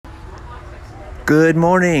Good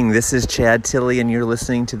morning. This is Chad Tilley, and you're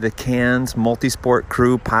listening to the Cairns Multisport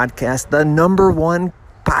Crew podcast, the number one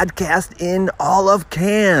podcast in all of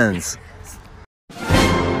Cairns.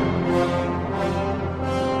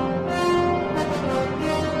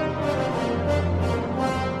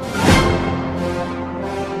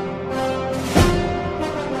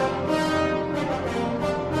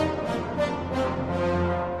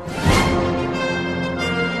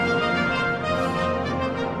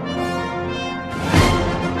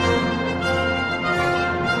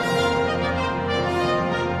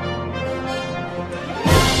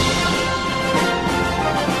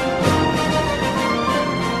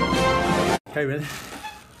 Okay, ready?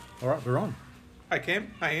 All right, we're on. Hi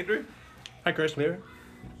Cam, hi Andrew. Hey, Chris. Clear.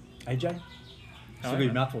 AJ. Still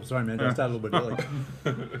be mouthful. Sorry, man. I started a little bit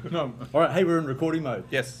early. No. All right, hey, we're in recording mode.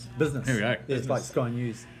 Yes. Business. Here we go. Yeah, it's like Sky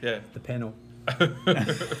News. Yeah. The panel.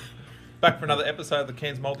 Back for another episode of the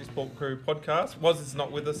Cairns Multisport Crew podcast. Woz is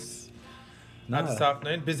not with us this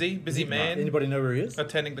afternoon. Busy man. Anybody know where he is?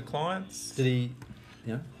 Attending to clients. Did he?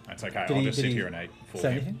 Yeah. That's okay. Did I'll he- just did sit he here and eat for Say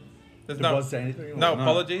you. anything? There's Did no Woz say anything? no Or-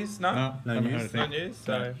 apologies. No. No No haven't news. heard a thing. No news.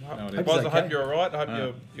 So No, I it Woz, is I hope okay. you're all right. I hope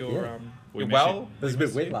Yeah. you're Yeah. We miss well. you. It was a We bit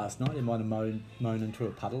miss wet you. last night. He might have mown into a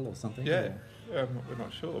puddle or something. Yeah. Or- We're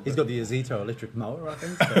not sure. He's but- got the Azito electric mower, I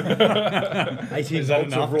think. So 18 Is that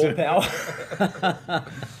volts of enough raw power.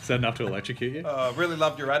 Is that enough to electrocute you? really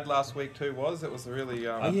loved your ad last week too, Woz. It was really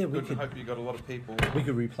yeah, we good. could- I hope you got a lot of people. We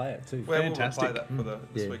could replay it too. We'll Fantastic. replay that for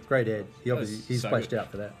this Yeah, week. great ad. He obviously That's he's so splashed good. out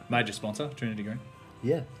for that. Major sponsor, Trinity Green.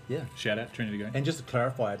 Yeah, yeah. Shout out, Trinity Green. And just to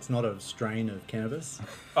clarify, it's not a strain of cannabis.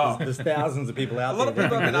 Oh. There's thousands of people A out lot there. of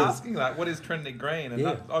people that have been think it is. asking that. What is Trinity Green? And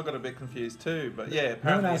Yeah. I got a bit confused too. But yeah, No one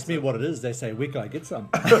apparently asks me what it is. They say, "Wick, I get some."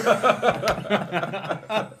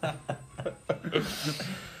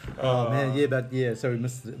 Oh man, yeah, but yeah. So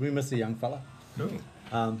we missed a young fella.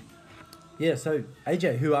 Cool. Yeah. So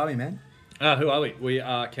AJ, who are we, man? Who are we? We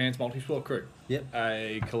are Cairns Multisport Crew. Yep.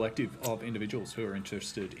 A collective of individuals who are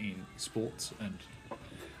interested in sports and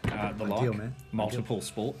the Ideal, like. man. Multiple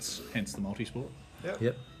sports, hence the multisport. Yep.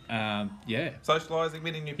 Yep. Yeah, Socialising,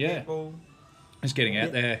 meeting new Yeah. people. just getting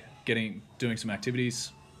out Yeah. there, doing some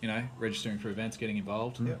activities, registering for events, getting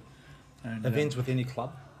involved. Yeah. And, Events with any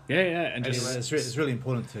club. Yeah, and It's, just... it's really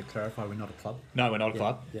important to clarify we're not a club. No, we're not a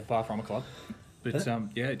club. yeah. Far from a club. But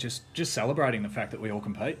just celebrating the fact that we all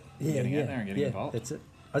compete. Yeah, getting yeah, out there and getting yeah, involved. That's it.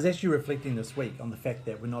 I was actually reflecting this week on the fact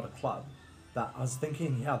that we're not a club, but I was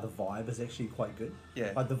thinking how the vibe is actually quite good.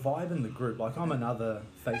 Yeah. Like the vibe in the group. Like I'm in other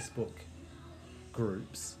Facebook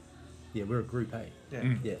groups. Yeah, we're a group A.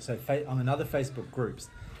 Yeah. Yeah, so I'm in other Facebook groups,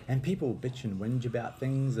 and people bitch and whinge about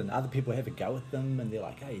things, and other people have a go at them, and they're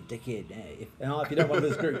like, "Hey, dickhead, if you don't want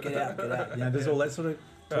this group, get out, get out." You know, there's all that sort of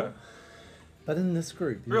talk. Yeah. But in this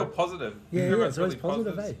group, you Real know, positive. Yeah, Everyone's it's always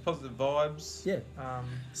positive, eh? Positive vibes. Yeah. Um,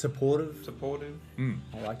 supportive. supportive,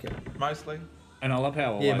 I like it. mostly. And I love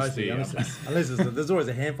how Yeah, almost mostly. the Unless there's always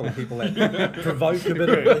a handful of people that provoke a bit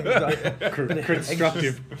of things. Like,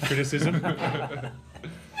 constructive criticism.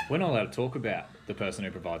 We're not allowed to talk about the person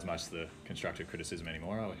who provides most of the constructive criticism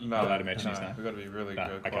anymore, are we? Not allowed to mention his name. We've got to be really No,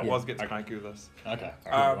 good. okay. Woz gets Okay. cranky with us. Okay,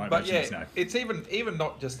 I won't But mention yeah, his name. it's even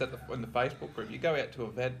not just in the Facebook group. You go out to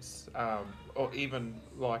events, or even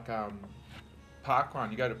like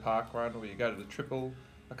Parkrun. You go to Parkrun, or you go to the Triple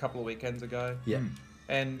a couple of weekends ago. yeah.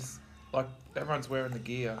 And like everyone's wearing the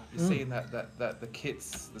gear. You're seeing that the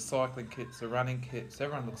kits, the cycling kits, the running kits.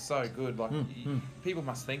 Everyone looks so good. Like people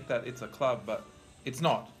must think that it's a club, but it's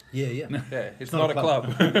not. Yeah, yeah. Yeah, it's not a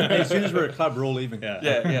club. Hey, as soon as we're a club, we're all even. Yeah.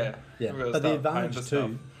 yeah. Yeah. We're gonna But the start paying advantage for too,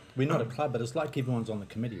 stuff. we're not a club, but it's like everyone's on the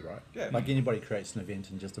committee, right? Yeah. Like anybody creates an event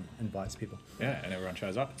and just invites people. Yeah, and everyone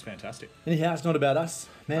shows up. It's fantastic. Anyhow, it's not about us,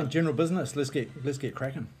 man. General business. Let's get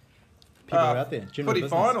cracking. People are out there. General Footy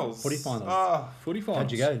business. finals. Footy finals. Footy finals.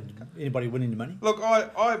 How'd you go? Anybody winning your money? Look, I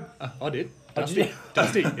I did. Oh, did you?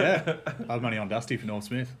 Dusty, yeah. I had money on Dusty for North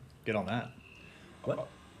Smith. Get on that. What?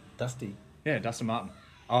 Dusty. Yeah, Dustin Martin.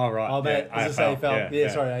 Oh, right. Oh, mate, yeah, is this AFL? Yeah,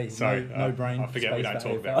 sorry, Sorry, no brain I forget we space don't for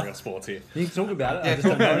talk about AFL. real sports here. You can talk about it. I Yeah, just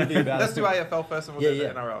don't know anything about let's it. do AFL first, and we'll Yeah, do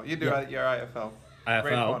yeah. the NRL. You do Yeah. your AFL. AFL.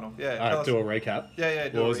 Grand final. Yeah, All tell right, us. do a recap. Yeah,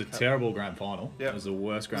 do Well, a it was a recap. terrible grand final. Yep. It was the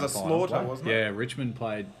worst It grand was a final. slaughter, wasn't it? Yeah, Richmond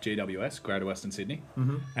played GWS, Greater Western Sydney,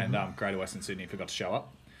 and Greater Western Sydney forgot to show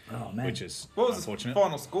up, Oh man. which is What was unfortunate. the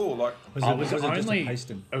final score like? was Oh, it, was it just a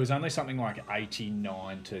pasting? It was only something like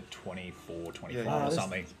 89 to 24, 25 Yeah, yeah. or that's-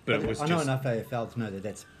 something. But it was I just... know enough AFL to know that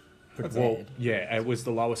that's pretty Well, bad. yeah, it was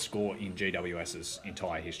the lowest score in GWS's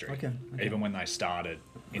entire history. Okay. Even when they started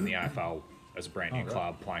in the AFL as a brand new right.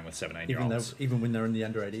 club playing with Even 17-year-olds. when they're in the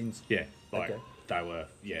under 18s. Yeah, like Okay.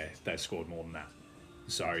 they scored more than that.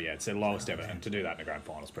 So yeah, it's their lowest ever, and to do that in a grand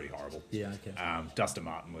final is pretty horrible. Yeah, okay. Dustin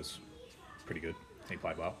Martin was pretty good. He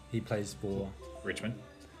played well. He plays for Richmond.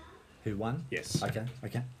 who won? Yes. Okay.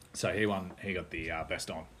 So he won. He got the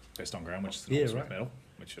best on ground, which is the Yeah, Norm Smith right. medal.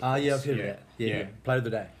 Which of Yeah, I've course- heard of that. Yeah. Player of the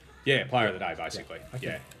day. Yeah, player of the day, basically.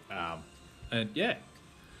 Yeah, Yeah. okay. And yeah,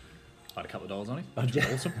 I had a couple of dollars on him. Oh, Which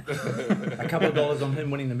yeah. was awesome. A couple of dollars on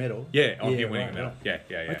him winning the medal. Yeah, on him winning right, the medal. right.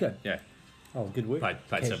 Yeah. Okay. Yeah. Oh, good work. Paid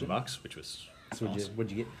Cashed $7, in. which was So nice.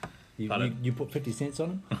 what'd you get? You Pardon? you put 50 cents on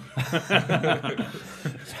him?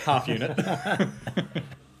 Half unit.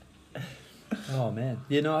 Oh man.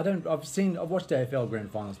 Yeah, no, I've watched AFL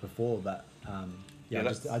grand finals before, but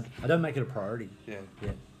Yeah, I don't make it a priority. Yeah.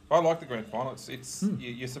 Yeah. I like the grand final. It's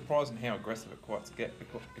you're surprised in how aggressive it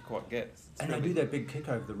quite gets. It's And really- they do that big kick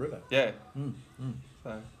over the river. Yeah. Mm.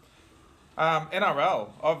 So, NRL,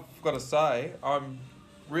 I've got to say, I'm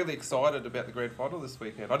really excited about the grand final this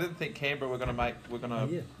weekend. I didn't think Canberra were going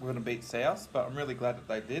to beat South, but I'm really glad that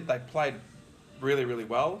they did. They played really, really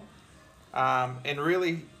well, and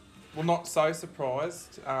really, well, not so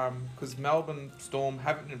surprised because Melbourne Storm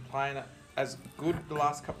haven't been playing it as good the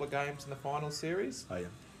last couple of games in the final series. Oh yeah.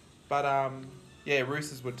 But yeah,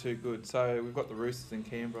 Roosters were too good. So we've got the Roosters in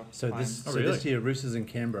Canberra. So playing. this year, Roosters in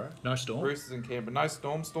Canberra. No Storm. Roosters in Canberra. No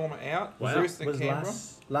Storm. Storm are out. Wow. Roosters in Was Canberra.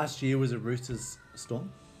 last year was it Roosters Storm?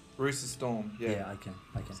 Roosters Storm. Yeah. Okay.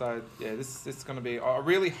 So yeah, this is going to be. I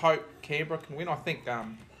really hope Canberra can win. I think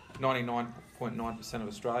 99.9% of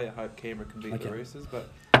Australia hope Canberra can beat the Okay. Roosters, but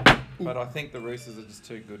I think the Roosters are just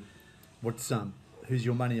too good. What's who's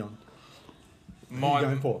your money on? Who My- are you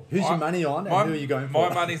going for? Who's your money on, and who are you going for?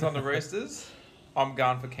 My money's on the Roosters. I'm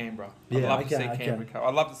going for Canberra. I'd Yeah, love to see okay. Canberra.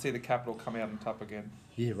 I'd love to see the capital come out on top again.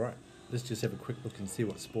 Yeah, right. Let's just have a quick look and see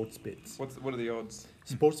what sports bets. What are the odds?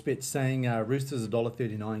 Sports bets saying Roosters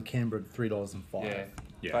 $1.39, Canberra $3.05. Yeah,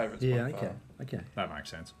 Yeah. favourites. Yeah. by far. Okay. That makes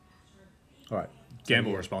sense. All right.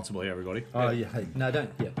 Gamble yeah. responsibly, everybody. Oh yeah. Hey, no,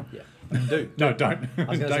 don't. Yeah. Do. No, don't. I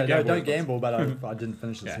was going to say don't gamble, but I didn't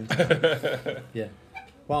finish the Yeah. sentence. Yeah.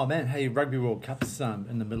 Wow, man. Hey, Rugby World Cup's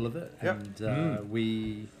in the middle of it, Yep. and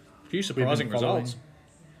we Few surprising we've been following- results.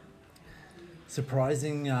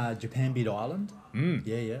 Surprising, Japan beat Ireland. Mm.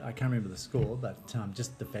 Yeah. I can't remember the score, but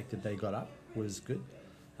just the fact that they got up was good.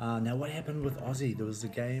 Now, what happened with Aussie? There was a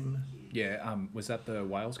game. Yeah, was that the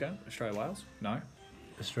Wales game? Australia-Wales? No.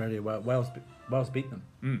 Wales beat them.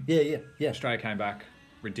 Mm. Yeah. Australia came back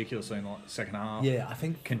ridiculously in the second half. Yeah, I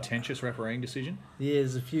think Contentious refereeing decision. Yeah,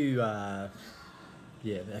 there's a few. A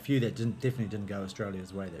few that definitely didn't go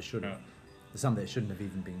Australia's way. That should have. No. Some that shouldn't have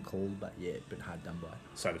even been called, but yeah, a bit hard done by.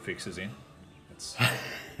 So the fix is in. It's,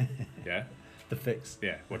 yeah, The fix.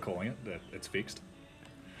 yeah, we're calling it. That it's fixed.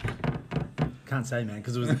 Can't say, man,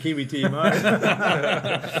 because it was a Kiwi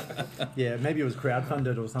TMO. Yeah, maybe it was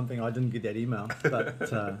crowdfunded or something. I didn't get that email,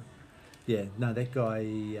 but yeah, no, that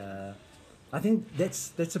guy. I think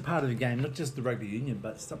that's a part of the game, not just the rugby union,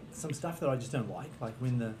 but some stuff that I just don't like. Like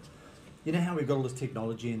when you know how we've got all this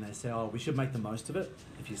technology and they say, oh, we should make the most of it.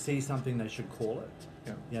 If you see something, they should call it.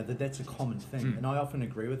 Yeah. Yeah, that's a common thing, and I often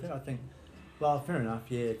agree with it. I think, well, fair enough.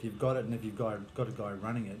 Yeah, if you've got it and if you've got a guy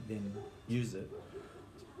running it, then use it.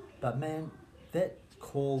 But man, that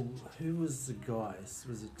call, who was the guy?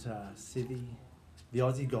 Was it Sevi? The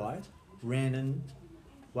Aussie guy ran in,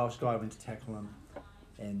 Welsh guy went to tackle him,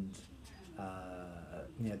 and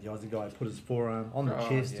the Aussie guy put his forearm on the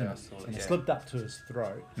chest yeah, I saw it, and yeah. slipped up to his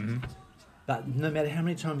throat. Mm-hmm. But no matter how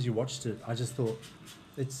many times you watched it, I just thought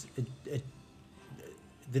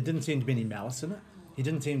there didn't seem to be any malice in it. He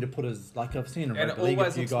didn't seem to put his, like I've seen in And it rugby league, a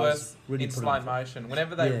always few looks guys worse really in put slow him- motion.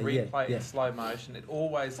 Whenever they Yeah, replay yeah. in slow motion, it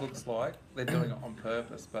always looks like they're doing it on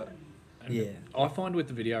purpose. But Yeah. I find with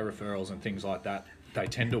the video referrals and things like that, they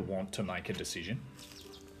tend to want to make a decision.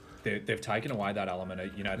 They've taken away that element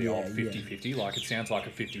of, the old Yeah, 50-50. Like, it sounds like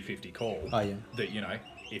a 50-50 call. Oh, yeah. That,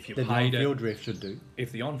 if you That the paid on-field it, ref should do.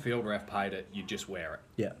 if the on-field ref paid it, you just wear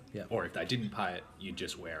it. Yeah. Or if they didn't pay it, you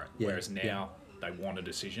just wear it. Yeah, Whereas now, yeah. they want a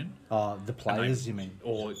decision. Oh, the and players, they- you mean?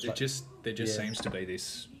 Or there just yeah. seems to be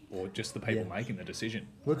this, or just the people Yeah. making the decision.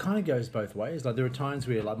 Well, it kind of goes both ways. Like there are times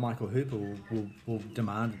where, like Michael Hooper will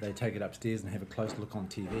demand that they take it upstairs and have a close look on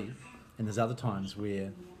TV, and there's other times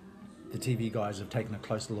where the TV guys have taken a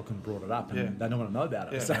closer look and brought it up, and Yeah. they don't want to know about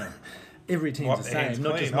it. Yeah. So every team's What, the same, hands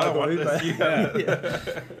not clean, just I don't Michael want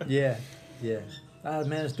Hooper. this, Yeah.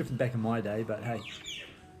 Man, it's different back in my day, but hey,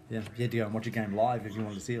 yeah, you had to go and watch a game live if you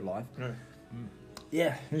wanted to see it live. Yeah.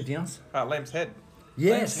 Yeah. Anything else? Lamb's Head.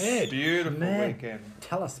 Yes. Beautiful Man. weekend.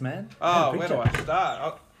 Tell us, man. Oh, Have a where do picture. I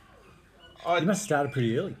start? You must have started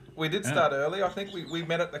pretty early. We did start early. I think we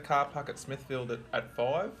met at the car park at Smithfield at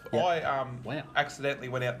 5. Yeah. I Wow. accidentally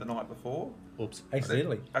went out the night before. Oops.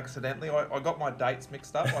 Accidentally. I got my dates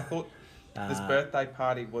mixed up. I thought this birthday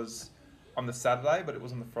party was on the Saturday, but it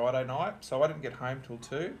was on the Friday night, so I didn't get home till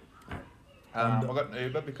 2. I got an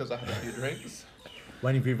Uber because I had a few drinks.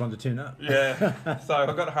 Waiting for everyone to tune up. Yeah. So I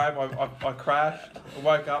got home. I crashed. I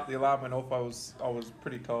woke up. The alarm went off. I was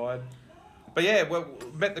pretty tired. But yeah, we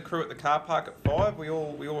met the crew at the car park at 5. We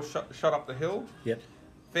all shot up the hill. Yep.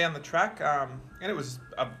 Found the track. And it was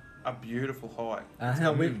a beautiful hike.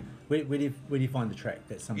 Where do you find the track?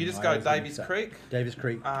 That's something you just go Davies Creek. Davies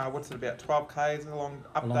Creek. What's it, about 12 k's along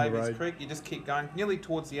Davies Creek? You just keep going nearly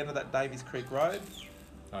towards the end of that Davies Creek road.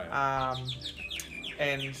 Oh, yeah.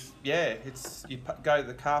 And yeah, you go to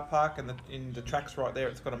the car park, and in the track's right there.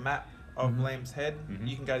 It's got a map of Lamb's Head. Mm-hmm.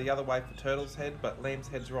 You can go the other way for Turtle's Head, but Lamb's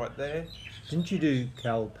Head's right there. Didn't you do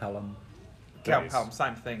Calpalum? Calpalum,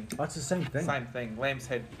 same thing. Oh, it's the same thing. Same thing. Lamb's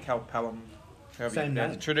Head, Calpalum. Same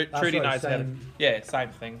name. Trudy knows how to. Yeah, same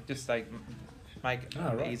thing. Just they make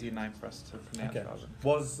an easier name for us to pronounce. Okay.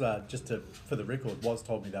 Rather. For the record,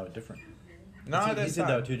 told me they were different. No, he said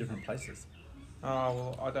they were 2 different places. Oh,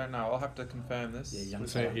 well, I don't know. I'll have to confirm this.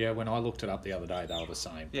 Yeah, when I looked it up the other day, they were the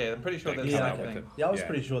same. Yeah, I'm pretty sure they're the same thing. Yeah, I was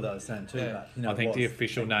pretty sure they were the same too. Yeah. But, I think the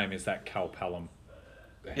official name is that Calpalum.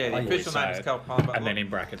 Yeah, the official name is Calpalum. And then in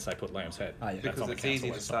brackets they put Lamb's Head. Because it's easy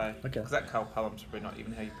to say. Okay. Because that Calpalum's probably not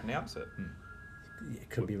even how you pronounce it. Yeah, it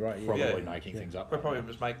could be right. Probably making things up. We're probably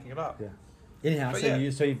just making it up. Yeah. Anyhow,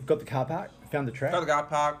 so you've got the car park, found the track. Got the car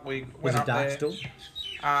park. We went up dark there. still?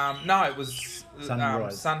 No, it was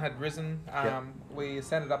Sunrise. sun had risen. We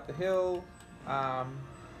ascended up the hill.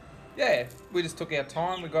 Yeah, we just took our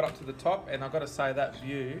time. We got up to the top, and I got to say that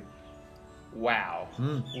view. Wow,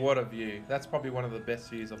 what a view! That's probably one of the best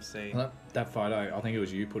views I've seen. Well, that photo, I think it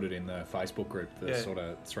was you put it in the Facebook group. The sort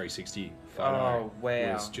of 360 photo Oh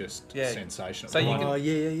wow, was just sensational. So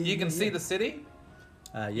you you can see the city.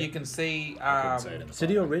 Yeah. You can see I couldn't see it in the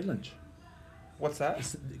City photo. or Redlange? what's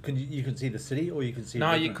that? You can see the city, or you can see. No,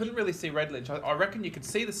 Redlange? you couldn't really see Redlange. I reckon you could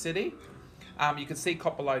see the city. You could see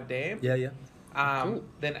Copperloe Dam. Yeah. Cool.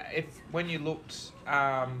 Then when you looked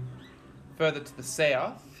further to the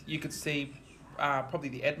south, you could see probably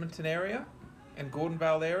the Edmonton area and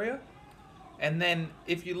Gordonvale area. And then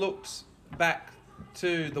if you looked back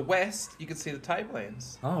to the west, you could see the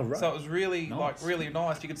Tablelands. Oh, right. So it was really really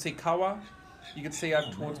nice. You could see Koa. You could see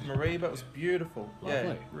over towards Mariba. It was beautiful. Lovely.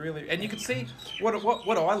 Yeah, really. And you could see what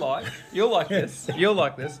I like. You'll like this. You'll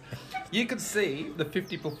like this. You could see the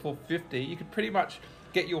 50 before 50. You could pretty much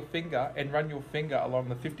get your finger and run your finger along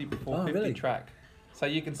the 50 before 50 track. So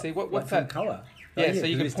you can see what's that? Koa. Yeah, so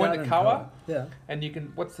you can point to Koa. Yeah. And you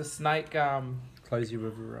can what's the snake? Closey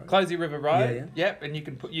River Road. Closey River Road. Yeah. Yep. And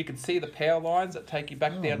you can see the power lines that take you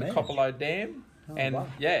back down to Copperloe Dam. Oh, and wow.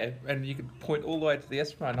 and you can point all the way to the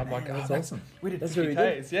Esplanade. And I'm like, that's awesome. We did That's 50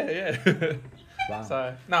 really Ks. Yeah. Wow.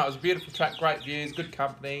 So no, it was a beautiful track, great views, good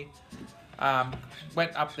company.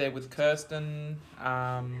 Went up there with Kirsten,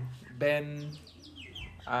 Ben.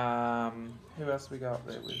 Who else we go up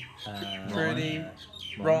there with? Trudy,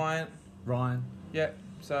 Ryan. Yeah.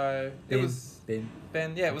 So Ben, it was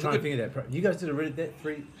Ben. Yeah, it was a good. Think of that. You guys did that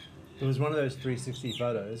free. It was one of those 360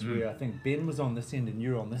 photos where I think Ben was on this end and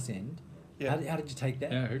you were on this end. Yeah. How did you take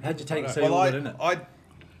that? Yeah, How did you take it so Well, you all got in it?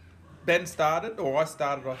 Ben started, or I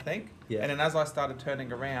started, I think. Yeah. And then as I started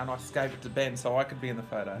turning around, I gave it to Ben so I could be in the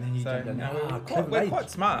photo. And then you so jumped down. we're quite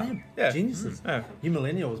smart. Man, Yeah. geniuses. Yeah. You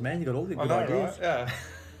millennials, man, you got all the I good know, ideas. right? Yeah.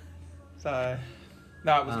 So,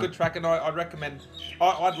 no, it was a good track, and I'd recommend.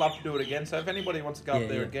 I'd love to do it again. So if anybody wants to go up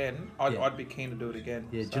there again, I'd be keen to do it again.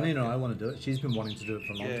 Yeah, so, Gillian and I want to do it. She's been wanting to do it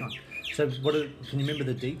for a long Yeah. time. So can you remember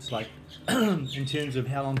the deets, like in terms of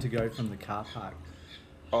how long to go from the car park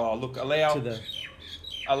Oh, look, allow to the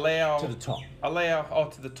top?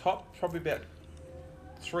 To the top, probably about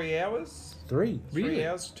 3 hours. 3 3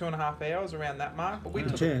 hours, 2.5 hours around that mark, but we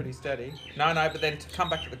took Turn. it pretty steady. No, but then to come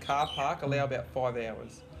back to the car park, allow about 5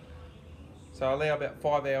 hours. So allow about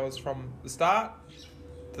 5 hours from the start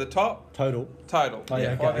to the top. Total. Oh,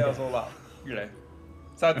 yeah, 5 hours all up. You know.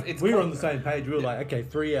 So it's We were on the same page. We were like, okay,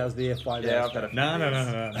 3 hours there, 5 Yeah, hours. I've got a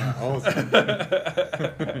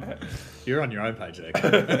No. You're on your own page there.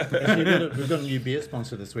 Actually, we've got a new beer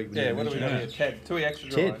sponsor this week. Yeah, what do we got here? Ted. Tui Extra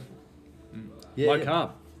Dry. Ted. Yeah, Low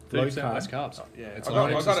carb. 30% carb. less carbs. Yeah, It's I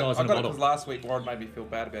like got exercise it in a because bottle. last week Warren made me feel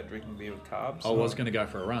bad about drinking beer with carbs. I was going to go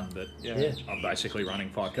for a run, but Yeah. I'm basically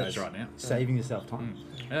running 5Ks right now. saving yourself time.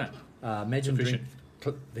 Yeah. Imagine Sufficient.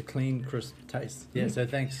 the clean, crisp taste. Yeah, so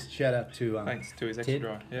thanks. Shout out to Thanks to his Extra Ted.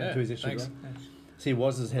 Dry. Yeah. To his extra thanks. dry. See,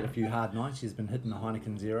 Woz has had a few hard nights. She's been hitting the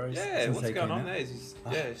Heineken Zeros. Yeah, since what's they going came on out.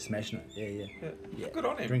 there? He's Smashing it. Yeah. Good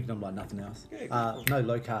on him. Drinking them like nothing else. Yeah, good. No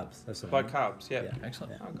low carbs. That's what I Low mean. carbs, yeah. Yeah.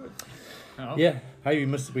 Excellent. Oh, good. Oh, Yeah. Hey, we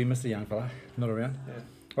missed the young fella. Not around. Yeah.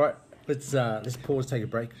 All right. Let's pause, take a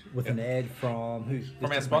break with an ad from who? From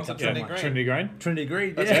our Let's sponsor, just make Trinity up Green. Trinity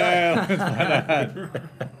Green. Trinity Green. Yeah.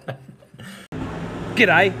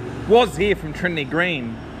 G'day, Woz here from Trinity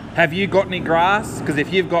Green. Have you got any grass? Because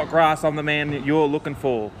if you've got grass, I'm the man that you're looking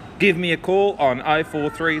for. Give me a call on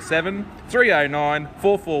 0437 309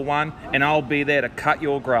 441 and I'll be there to cut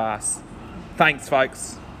your grass. Thanks,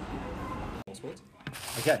 folks.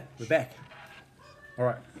 Okay, we're back. All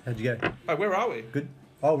right. How'd you go? Oh, where are we? Good.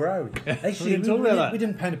 Oh, where are we? Actually, didn't talk about that. we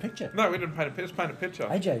didn't paint a picture. No, we didn't paint a picture. Paint a picture.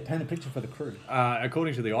 AJ, paint a picture for the crew.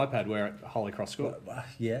 According to the iPad, we're at Holy Cross School.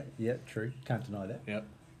 Yeah, true. Can't deny that. Yep.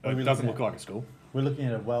 What are we It doesn't looking look at? like a school. We're looking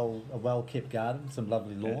at a well kept garden, some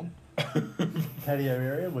lovely lawn, patio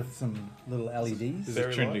area with some little LEDs. Is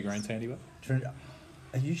Very it Trinity lights. Green's handiwork?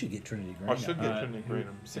 You should get Trinity Green. I should get Uh, Trinity Green.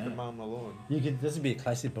 I'm sick of yeah. mowing the lawn. This would be a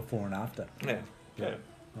classic before and after. Yeah. Yeah.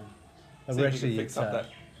 And See we're if we can actually fix up that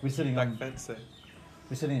we're sitting back on fence there.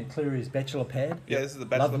 we're sitting at Cleary's bachelor pad. Yeah, this is the Love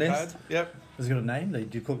bachelor Nest? pad. Yep. Has it got a name? Do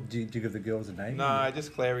you give the girls a name? No,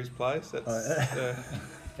 just Clary's place. That's.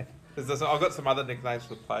 I've got some other nicknames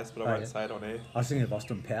for the place, but I won't yeah. say it on air. I was thinking of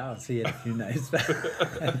Austin Power. So he had a few names.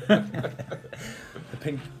 The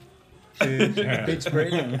pink shirt, the beach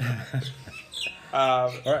spread.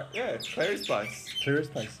 All right. Yeah, Clary's place. Cleary's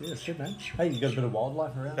place. Yeah, it's good, man. Hey, you got a bit of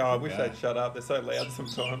wildlife around? Oh, I wish Yeah. they'd shut up. They're so loud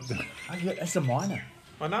sometimes. Oh, yeah, that's a minor.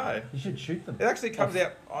 I know. You should shoot them. It actually comes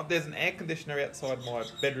out. Oh, there's an air conditioner outside my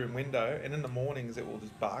bedroom window, and in the mornings it will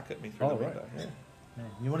just bark at me through Oh, the right. window. Yeah. Yeah,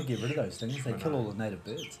 you want to get rid of those things. They kill all the native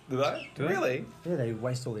birds. Do they? Do they? Really? Yeah, they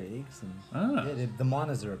waste all their eggs. And Ah. yeah, the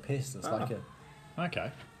miners are a pest. It's like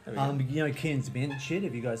Okay. There we go. you know, Cairns Bend Shed.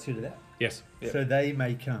 Have you guys heard of that? Yes. Yeah. So they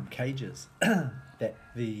make cages that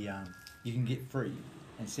you can get free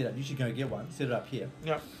and set up. You should go get one. Set it up here.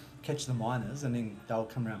 Yep. Catch the miners, and then they'll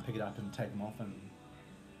come around, pick it up, and take them off and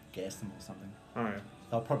gas them or something. Oh yeah.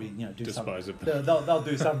 They'll probably do Dispose something. of them. They'll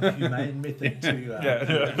do some humane method to Yeah.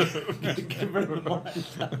 get rid of the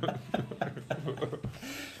miners.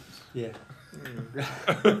 Yeah.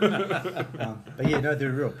 But yeah, no, they're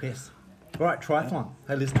a real pest. All right, triathlon.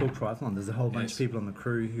 Hey, let's talk triathlon. There's a whole bunch Yes. of people on the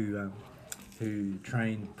crew who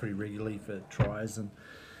train pretty regularly for tries, and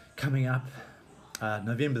coming up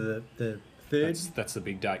November the 3rd. That's the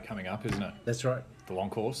big date coming up, isn't it? That's right. The long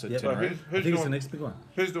course at Yep. So Tenerife. who's I think it's the doing, next big one.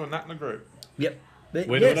 who's doing that in the group? Yep.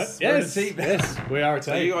 We're doing it? Yes, we're in a Yes. team. Yes. We are a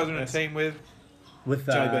team. So you guys are in a Yes. team with. With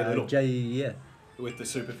JB Little. yeah. With the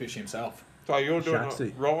superfish himself. So you're doing Shark a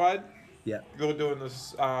suit. ride. Yeah. You're doing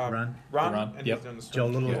this Run. run, and Yep. he's doing the swim. Joel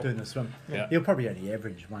Little's Yeah. doing the swim. Yeah. He'll probably only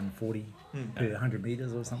average 140 per 100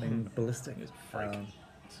 meters or something ballistic. He's a freak.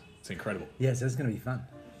 It's incredible. Yeah, so it's going to be fun.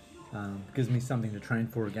 Gives me something to train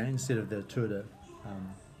for again instead of the Tour de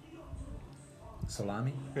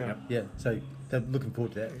Salami. Yeah. Yep. Yeah, so they're looking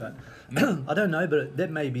forward to that. But I don't know, but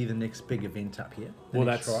that may be the next big event up here. The Well,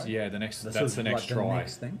 next that's try. yeah. The next That's that's sort the of next like the try.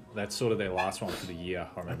 next thing? That's sort of their last one for the year.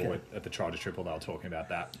 I remember Okay. at the Try to Triple they were talking about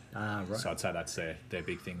that. Ah, right. So I'd say that's their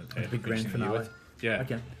big thing that they're big grand finishing the year finale. with. Yeah.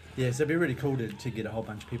 Okay. Yeah, so it'd be really cool to get a whole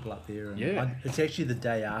bunch of people up there. And Yeah. it's actually the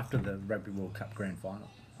day after the Rugby World Cup grand final.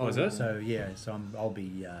 Oh, is it? So yeah, I'll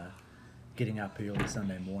be getting up early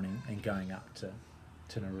Sunday morning and going up to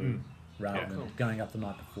Nauru rather Yeah, than cool. going up the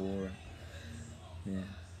night before. Yeah.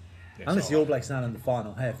 Yeah, Unless so the All Blacks aren't in the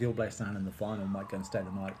final. Hey, if the All Blacks aren't in the final, I might go and stay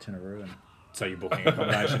the night at Tinaroo. So you're booking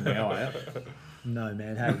accommodation now, are you? No,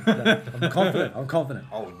 man. Hey, no, I'm confident.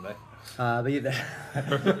 I wouldn't be. But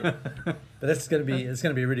yeah, but it's gonna be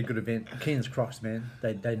a really good event. Cairns Crocs, man.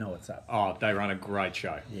 They know what's up. Oh, they run a great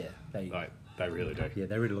show. Yeah, They really do. Yeah,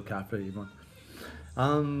 they really look after everyone.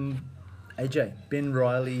 AJ, Ben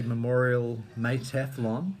Riley Memorial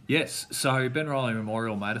Mathathlon. Yes, so Ben Riley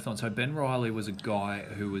Memorial Marathon. So Ben Riley was a guy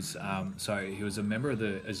who was, he was a member of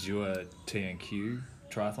the Azure TNQ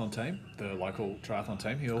triathlon team, the local triathlon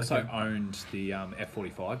team. He also owned the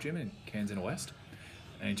F45 gym in Cairns Inner West.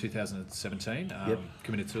 And in 2017,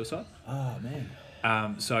 committed suicide. Oh,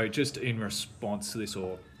 man. So just in response to this,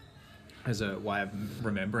 or as a way of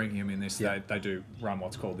remembering him in this, they do run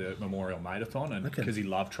what's called the Memorial Marathon, and because he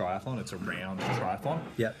loved triathlon, it's a round triathlon.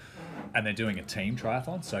 Yep. And they're doing a team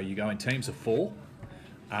triathlon, so you go in teams of 4,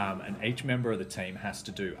 and each member of the team has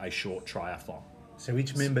to do a short triathlon. So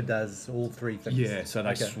each member does all three things. Yeah, so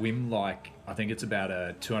they swim I think it's about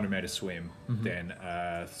a 200-meter swim, then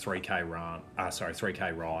a 3K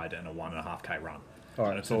ride, and a 1.5K run. All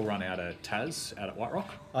right. And it's all run out of Taz, out at White Rock.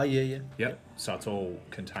 Oh, yeah. Yep. So it's all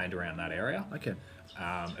contained around that area. Okay.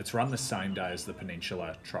 It's run the same day as the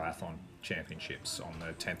Peninsula Triathlon Championships on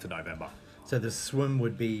the 10th of November. So the swim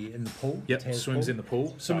would be in the pool? Yep, Taz swims pool? in the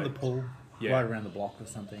pool. Swim in So- the pool, Yeah. right around the block or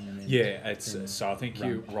something. And then Yeah, it's then so I think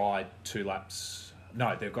you ride 2 laps.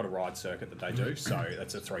 No, they've got a ride circuit that they do, so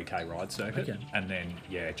that's a 3K ride circuit, Okay. and then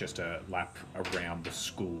just a lap around the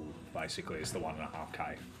school basically is the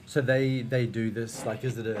 1.5K. So they do this, like,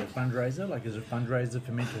 is it a fundraiser? Like, is it a fundraiser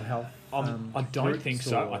for mental health? I don't groups think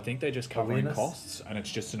so. or I think they're just covering awareness? costs, and it's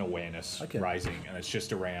just an awareness Okay. raising, and it's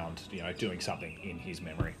just around doing something in his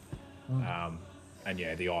memory. And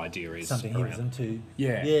the idea is Something he was around- into.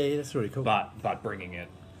 Yeah. Yeah, that's really cool. but bringing it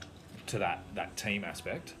to that team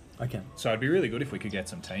aspect. Okay. So it'd be really good if we could get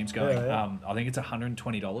some teams going. Yeah. I think it's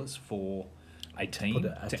 $120 for a team Put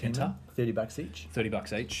a to team enter. in, $30 each.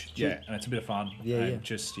 $30 each. Cheap. Yeah, and it's a bit of fun. Yeah, and yeah.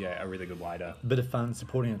 Just a really good way to. A bit of fun,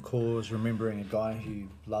 supporting a cause, remembering a guy who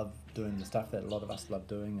loved doing the stuff that a lot of us love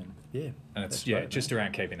doing, and And it's that's great, just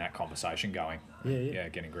around keeping that conversation going. Yeah.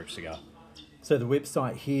 Getting groups together. So the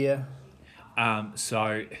website here.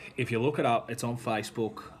 So if you look it up, it's on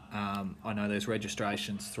Facebook. I know there's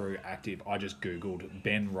registrations through Active. I just Googled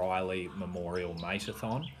Ben Riley Memorial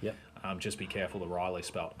Mate-a-thon. Yep. Just be careful, the Riley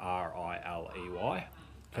spelled Riley.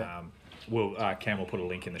 Okay. Cam will put a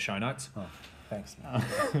link in the show notes. Oh, thanks, man.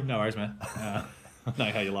 No worries, man. I know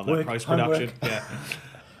how you love that Work, post-production.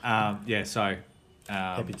 So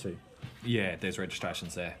Happy to. yeah, there's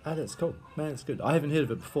registrations there. Oh, that's cool. Man, it's good. I haven't heard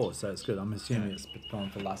of it before, so it's good. I'm assuming it's been going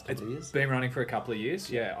for the last couple of years. Been running for a couple of years.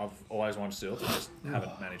 Yeah, I've always wanted to do it. I just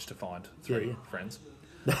haven't managed to find 3 Yeah. friends.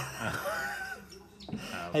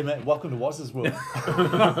 Hey, mate, welcome to Waz's world. Do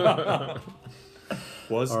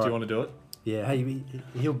you right. want to do it? Yeah, hey,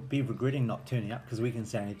 he'll be regretting not turning up because we can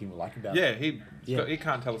say anything we like about Yeah, it. he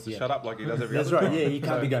can't tell us to Yeah. shut up like he does every That's other right, time. yeah, you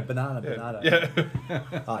can't So, be going banana.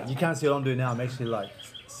 Yeah. You can't see what I'm doing now. I'm actually like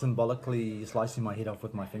symbolically slicing my head off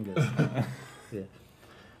with my fingers. Yeah.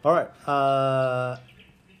 All right.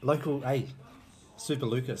 Local, Super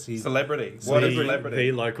Lucas. He's Celebrity. What a The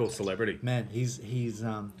celebrity. local celebrity. man. He's He's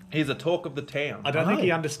a talk of the town. I don't I think he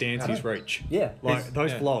know. understands his reach. yeah. Like those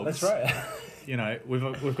yeah. vlogs. That's right.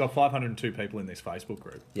 We've got 502 people in this Facebook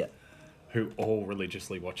group yeah. who all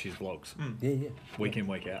religiously watch his vlogs Yeah. week in,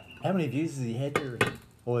 week out. How many views has he had there?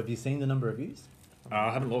 Or have you seen the number of views?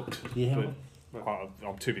 I haven't looked. Yeah. but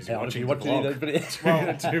I'm too busy How watching much the do you vlog.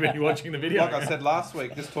 watch the Too busy watching the video. Like I said last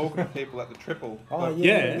week, just talking to people at the Triple. Oh, like,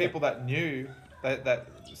 yeah. People that knew, that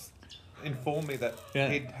informed me that Yeah.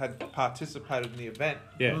 he had participated in the event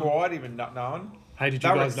Yeah. before I'd even not known. Hey, did They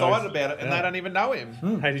you were guys know? excited about it, and Yeah. they don't even know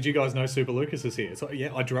him. Hey, did you guys know Super Lucas is here? It's like,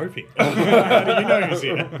 yeah, I drove him. How do you know he's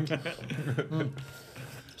here?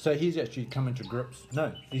 So he's actually coming to grips.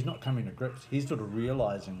 No, he's not coming to grips. He's sort of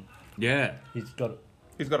realizing Yeah. he's got.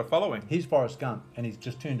 He's got a following. He's Forrest Gump, and he's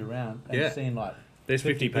just turned around and Yeah. seen like There's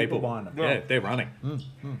 50 people behind him. Yeah, they're running.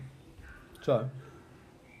 So,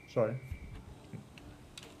 sorry,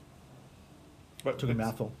 But took a it's-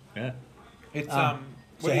 mouthful. Yeah. It's So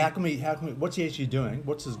what how can we? What's he actually doing?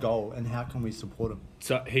 What's his goal, and how can we support him?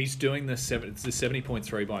 So he's doing it's the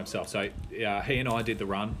 70.3 by himself. So he and I did the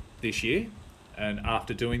run this year, and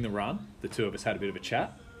after doing the run, the two of us had a bit of a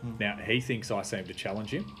chat. Now he thinks I seem to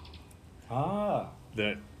challenge him. Ah,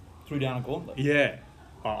 That threw down a gauntlet. yeah,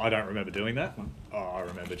 I don't remember doing that. I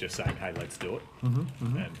remember just saying, "Hey, let's do it."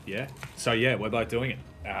 And yeah, so yeah, we're both doing it.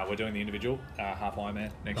 We're doing the individual half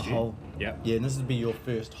Ironman next The year. whole. Yep. Yeah, and this would be your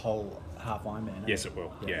first whole half Ironman. eh? Yes, it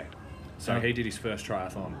will. Yeah. Yeah. So he did his first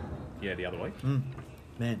triathlon. Yeah, the other week.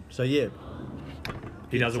 Man, so yeah,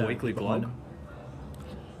 He does a So, weekly behind vlog. him.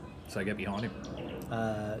 So get behind him.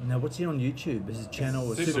 now what's he on YouTube? His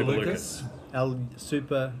channel is Super Super Lucas.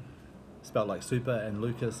 Super, spelled like super, and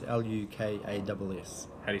Lucas LUKASS.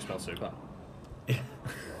 How do you spell super?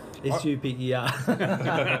 SUPER.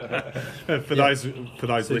 For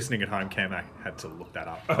those listening at home, Cam had to look that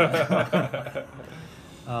up.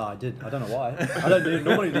 Oh, I did. I don't know why. I don't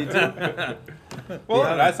normally do too. Well, Yeah. I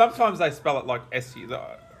don't know. Sometimes they spell it like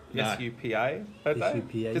SUPA, don't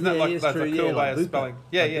SUPA. they? Isn't that Yeah, like it's that's true, a cool yeah, way like of Bupa. spelling?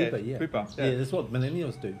 Yeah, Like yeah, Bupa, yeah. Bupa, Yeah, that's what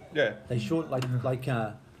millennials do. Yeah. They short like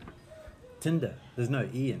Tinder. There's no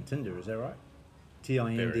E in Tinder, is that right?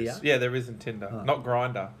 TINDR. There is. Yeah, there is in Tinder, Oh. not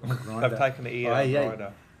Grinder. Grindr. They've taken the E Oh, out of yeah.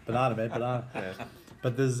 Grinder. Banana, man, banana. Yeah.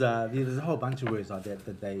 But there's a whole bunch of words like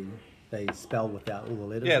that they spell without all the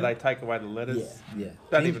letters. Yeah, in they it. take away the letters. Yeah.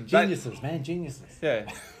 Don't even- they- Geniuses, man, geniuses. Yeah.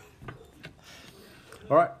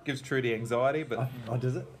 All right. Gives Trudy anxiety, but Oh,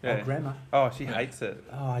 does it? Yeah. Oh, grammar. oh, she hates it.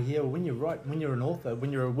 Oh, yeah. Well, when you're an author,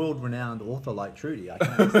 when you're a world-renowned author like Trudy, I can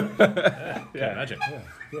understand. Yeah, imagine.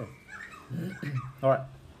 Yeah. All right.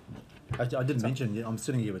 I didn't mention, I'm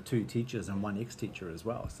sitting here with 2 teachers and 1 ex-teacher as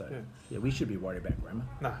well. So, yeah, we should be worried about grammar.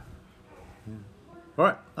 No. All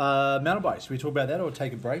right. Mountain bikes. Should we talk about that or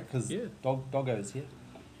take a break? Because Doggo's here.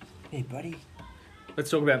 Hey, buddy. Let's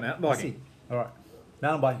talk about mountain Let's biking. see. All right.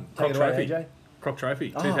 Mountain biking. Take Croc it away, Trophy. AJ. Croc Trophy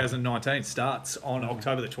 2019 starts on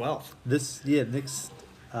October the 12th. Next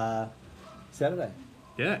Saturday.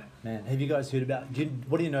 Yeah. Man, have you guys heard about?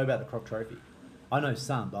 What do you know about the Croc Trophy? I know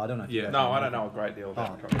some, but I don't know. If you guys No, I don't know a great deal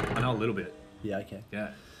about it. I know a little bit. Yeah. Okay.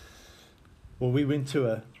 Yeah. Well, we went to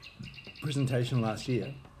a presentation last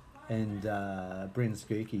year, and Bren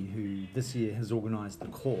Skirky, who this year has organised the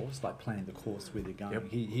course, like planned the course where they're going. Yep.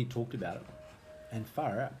 He talked about it, and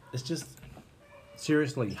far out, it's just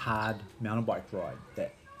seriously hard mountain bike ride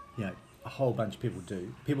that a whole bunch of people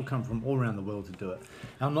do. People come from all around the world to do it.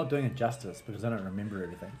 And I'm not doing it justice because I don't remember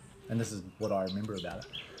everything, and this is what I remember about it.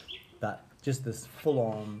 But just this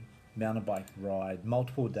full-on mountain bike ride,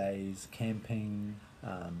 multiple days, camping,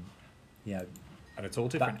 And it's all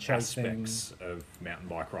different chasing. aspects of mountain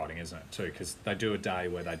bike riding, isn't it, too? Because they do a day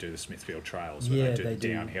where they do the Smithfield Trails, where Yeah, they do they the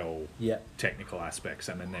do. downhill Yeah. technical aspects,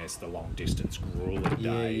 and then there's the long distance grueling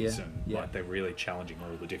Yeah, days, yeah, and yeah. like they're really challenging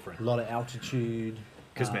all the different. a lot of altitude.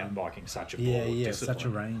 Because mountain biking's such a broad Yeah, discipline. such a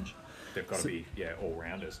range. They've got to be all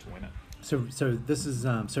rounders to win it. So this is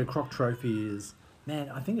so Croc Trophy is, man,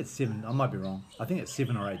 I think it's 7. I might be wrong. I think it's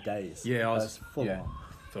 7 or 8 days. Yeah, I But was it's full on.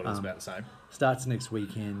 thought it was about the same. Starts next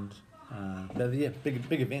weekend. But yeah, big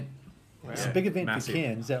event. It's a big event massive. for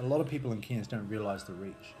Cairns that a lot of people in Cairns don't realise the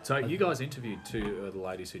reach. So you guys interviewed 2 of the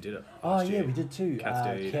ladies who did it. Oh last yeah, year. we did too.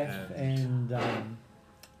 Kath Deed Kath and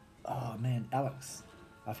oh man, Alex.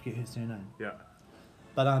 I forget her surname. Yeah.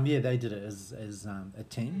 But yeah, they did it as a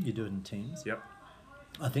team. You do it in teams. Yep.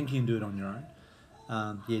 I think you can do it on your own.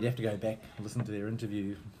 Yeah, you'd have to go back and listen to their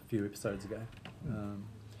interview a few episodes ago.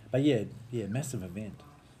 But yeah, massive event.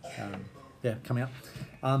 Yeah, coming up.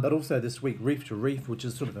 But also this week, Reef to Reef, which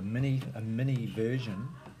is sort of a mini version.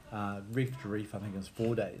 Reef to Reef, I think, is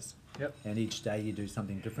 4 days. Yep. And each day you do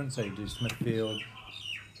something different. So you do Smithfield,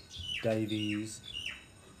 Davies,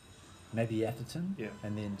 maybe Atherton, Yeah.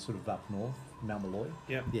 and then sort of up north, Mount Malloy.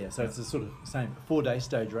 Yeah. Yeah, so it's a sort of same 4-day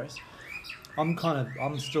stage race. I'm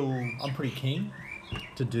pretty keen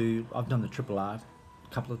to do. I've done the Triple R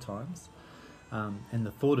a couple of times, and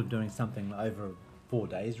the thought of doing something over 4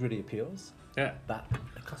 days really appeals. Yeah. But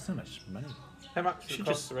it costs so much money. How much does it Should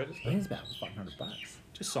cost just- to register? I think it's about $500.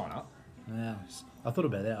 Just sign up. Yeah, I thought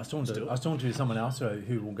about that. I was talking to someone else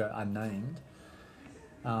who will go unnamed,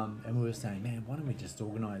 and we were saying, man, why don't we just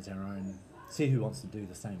organise our own? See who wants to do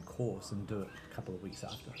the same course and do it a couple of weeks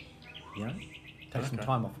after. You know, take some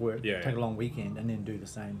time off work, Yeah, take yeah. a long weekend, and then do the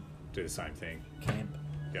same Do the same thing. camp.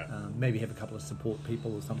 Yeah. Maybe have a couple of support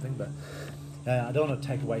people or something. But I don't want to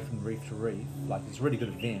take away from Reef to Reef. Like, it's a really good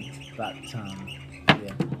event, but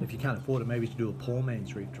yeah, if you can't afford it, maybe to do a poor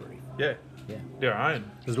man's Reef to Reef. Yeah. Yeah, Your own.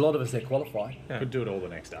 there's a lot of us that qualify. Yeah. Could do it all the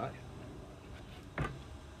next day.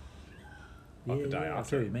 Like the day I see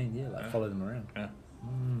after. what you mean. Yeah, like follow them around. Yeah.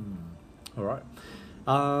 All right.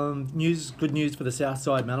 Good news for the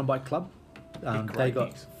Southside Mountain Bike Club. They great got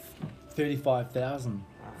news. 35,000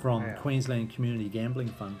 from Wow. Queensland Community Gambling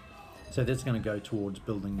Fund. So that's going to go towards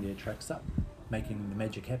building their tracks up, making the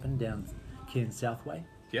magic happen down Cairns Southway.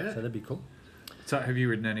 Yeah. So that'd be cool. So have you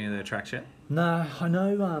ridden any of their tracks yet? No, I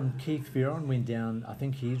know Keith Fearon went down. I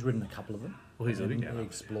think he's ridden a couple of them. Well, he's living and down he there.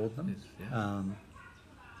 explored them. Yeah.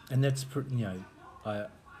 And that's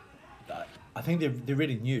I think they're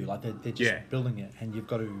really new. Like they're just Yeah. building it, and you've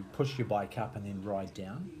got to push your bike up and then ride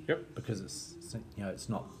down. Yep. Because it's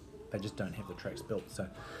not. They just don't have the tracks built. So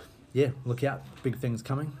yeah, look out, big things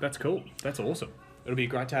coming. That's cool. That's awesome. It'll be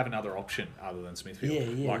great to have another option other than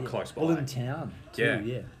Smithfield. Like close by. All in town too.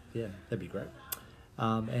 Yeah. Yeah, that'd be great.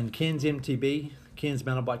 And Cairns MTB, Cairns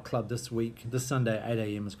Mountain Bike Club this Sunday at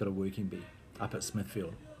 8 a.m. has got a working bee up at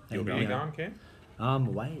Smithfield. You'll And, be Are you you know, going, Cam? I'm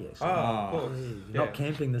away actually. Oh, of course. Not Yeah.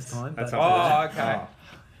 camping this time. That's but up Oh, okay.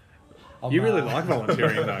 I'm, You really like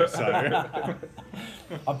volunteering though, so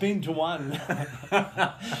I've been to one.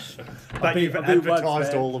 but you've I've been once,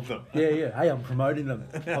 advertised man. all of them. Yeah. Hey, I'm promoting them.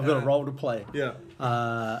 I've got a role to play. Yeah.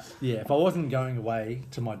 Yeah. If I wasn't going away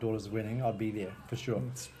to my daughter's wedding, I'd be there for sure.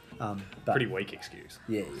 But Pretty weak excuse.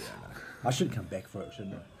 Yeah. I should come back for it,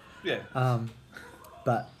 shouldn't I? Yeah.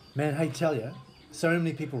 But man, hey, tell you, so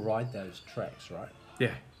many people ride those tracks, right?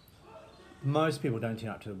 Yeah. Most people don't turn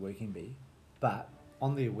up to the working bee, but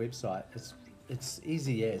on their website, it's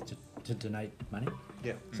easy as to donate money.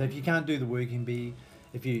 Yeah. So if you can't do the working bee,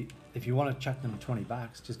 if you want to chuck them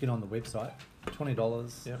 $20, just get on the website,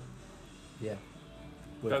 $20. Yep. Yeah.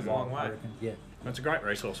 Goes a long Worthwhile, I way. reckon. Yeah. It's a great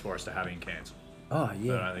resource for us to have in Cairns. Oh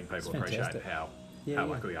yeah. But I don't think people It's appreciate fantastic. how Yeah.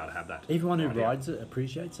 lucky we are to have that. Everyone who idea. rides it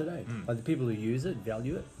appreciates it, eh? Like the people who use it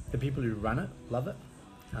value it. The people who run it love it.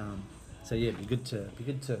 So yeah, it'd be good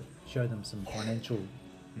to show them some financial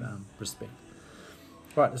respect.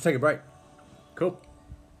 All right, let's take a break. Cool.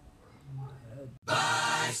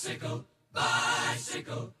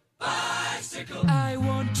 I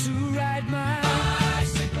want to ride my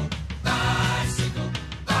bicycle, bicycle,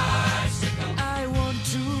 bicycle. I want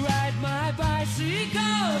to ride my bicycle.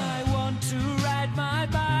 I want to ride my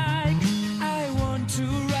bike. I want to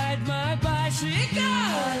ride my bicycle.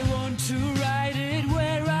 I want to ride it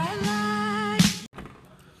where I like.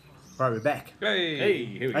 All right, we're back. Hey.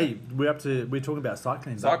 Here we go. Hey, we're talking about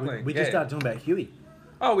cycling. but Cycling, we just yeah. started talking about Huey.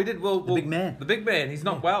 Oh, we did. Well, big man. The big man. He's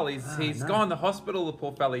not Yeah. well. He's No. gone to hospital. The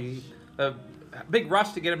poor fella. Big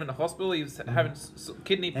rush to get him in the hospital. He was having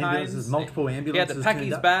kidney pains. Ambulances, multiple He had ambulances to pack turned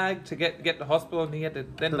his up. bag to get to hospital, and he had to.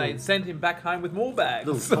 Then they Little- sent him back home with more bags.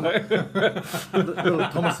 Little Little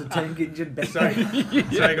Thomas the Tank Engine back. So he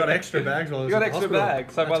got extra bags while he He was got in the extra hospital.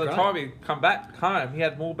 bags. So by That's the great. time he come back home, he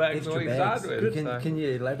had more bags than Extra what he bags. started with. so. Can you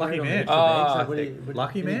elaborate Lucky on the man. extra Oh, bags? I Like, think-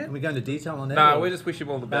 Lucky man? Can we go into detail on that? No, or- we just wish him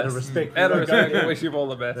all the Out best. of respect. Out of Okay, respect, yeah. we wish him all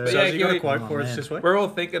the best. But So yeah, has he got a Huey, quote Come for on, us man. this week? we're all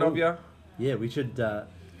thinking of you. Yeah, we should.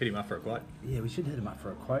 Hit him up for a quote. Yeah, we should hit him up for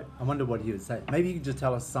a quote. I wonder what he would say. Maybe you could just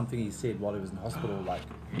tell us something he said while he was in hospital, like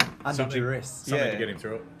under Something- duress. Something Yeah. to get him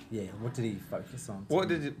through it. Yeah, what did he focus on? What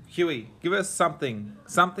did you, Huey? Give us something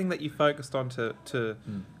that you focused on to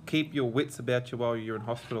keep your wits about you while you're in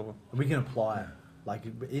hospital. We can apply it. Like,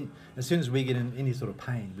 as soon as we get in any sort of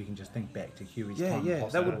pain, we can just think back to Huey's time in that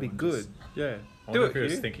hospital would be and good. just- Yeah, I do wonder it, if he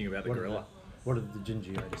was Huey. thinking about the What gorilla. What did the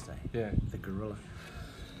Ginger say? Yeah. The gorilla.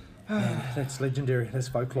 Man, that's legendary. That's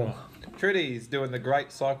folklore. Trudy's doing the Great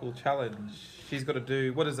Cycle Challenge. She's got to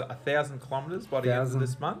do, what is it, 1,000 kilometres by the end of 1,000.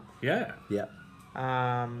 this month. Yeah. Yeah.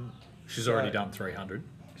 She's already So- done 300.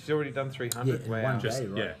 She's already done Yeah, 300. in wow. one Just, day,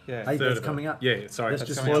 right? yeah. Yeah. Hey, Third that's of it. coming up. Yeah, sorry. Let's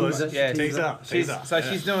That's just coming up. tease it. Yeah, tease teaser. it. She's, Teaser, so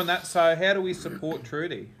yeah. she's doing that. So how do we support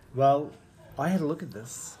Trudy? Well, I had a look at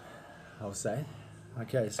this, I'll say.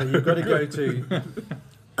 Okay, so you've got to go to...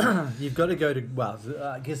 you've got to go to... Well,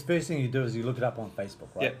 I guess first thing you do is you look it up on Facebook,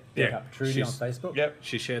 right? Yep. Look Yeah. up Trudy She's- on Facebook. Yep.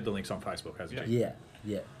 She shared the links on Facebook, hasn't she? Yeah,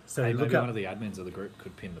 yeah. So Hey, look maybe up... one of the admins of the group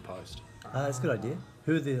could pin the post. that's a good idea.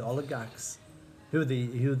 Who are the oligarchs? Who are the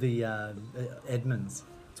admins?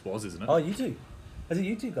 It's was, isn't it? Oh, you two. Is it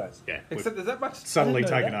you two guys? yeah. Except there's that much. Subtly I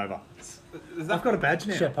didn't know taken that. over. There's that, I've got a badge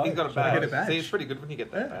now. Chapeau. He's got a Chapeau. badge. I get a badge. See, it's pretty good when you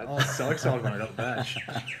get that badge. I was so excited when I got the badge.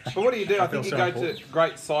 But what do you do? I think feel you so go to important.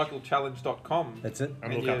 greatcyclechallenge.com. That's it?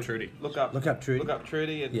 And look up Trudy. Look up Trudy. Look up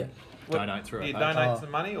Trudy and Yeah. Donate through Do our you page. donate Oh.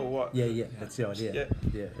 some money or what? Yeah, yeah. That's the idea. Yeah.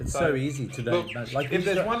 Yeah. It's So, so easy to do. Look, Like, if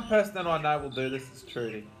there's one person that I know will do this, it's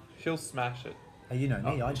Trudy. She'll smash it. Hey, you know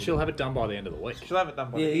me, I do. She'll have it done by the end of the week. She'll have it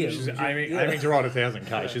done by Yeah, the yeah. end. She's Yeah. aiming to ride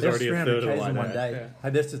 1,000k. She's That's already a 300 third of the Ks way in one there. day. Yeah. Hey,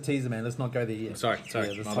 that's the teaser, man. Let's not go there yet. Sorry. Yeah,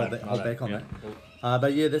 let's My hold, bad, that, my hold bad, back on yeah. that.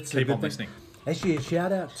 But yeah, that's a Keep good on thing. listening. Actually, a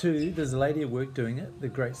shout out to there's a lady at work doing it, the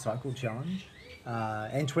Great Cycle Challenge,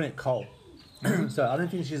 Antoinette Cole. So I don't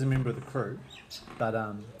think she's a member of the crew, but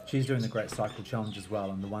she's doing the Great Cycle Challenge as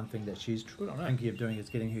well. And the one thing that she's thinking of doing is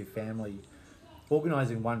getting her family,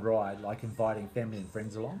 organising one ride, like inviting family and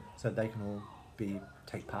friends along, so they can all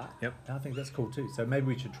take part. Yep. And I think that's cool too. So maybe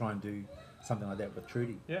we should try and do something like that with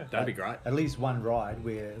Trudy. Yeah. That'd be great. At least one ride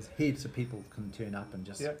where heaps of people can turn up and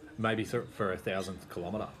just. Yeah. Maybe for 1,000th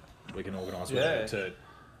kilometre, we can organise Yeah. with her to,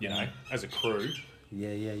 you know, as a crew,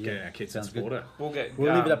 Yeah. get our kids in Sounds good. sport. We'll get.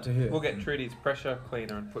 We'll leave it up to her. We'll get Trudy's pressure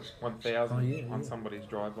cleaner and put 1,000 Oh, yeah, on yeah. somebody's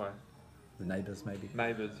driveway. The neighbours maybe.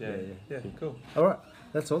 Neighbours, yeah. Yeah, Yeah, yeah. cool. All right,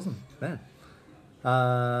 that's awesome, man.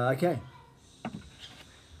 Okay.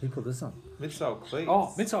 Who put this on? Midsole cleats.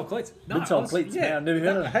 Oh, midsole cleats. No, Midsole I was- cleats, man, I've never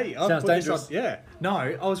heard of them. Hey, I Sounds put this dangerous. on- yeah. No,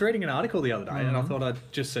 I was reading an article the other day and I thought I'd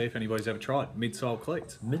just see if anybody's ever tried midsole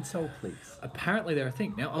cleats. Midsole cleats. Apparently they're a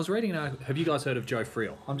thing. Now, I was reading an article. Have you guys heard of Joe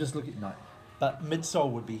Friel? I'm just looking. No, but midsole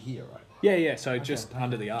would be here, right? Yeah, yeah. So just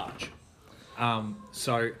under the arch.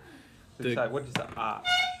 So Did you say, what did you say? Art.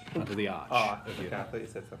 under the arch. Oh, of okay. your- I thought you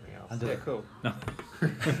said something else. Under Yeah, the- cool.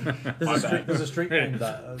 There's a street name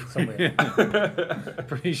somewhere.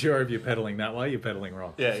 Pretty sure if you're pedaling that way, you're pedaling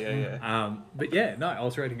wrong. Yeah, yeah, yeah. But yeah, no, I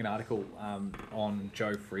was reading an article on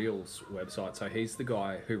Joe Friel's website. So he's the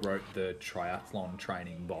guy who wrote the Triathlon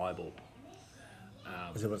Training Bible.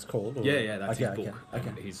 Is that what it's called? Or? Yeah, yeah, that's okay, his book. Okay.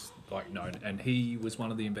 And he's like known, and he was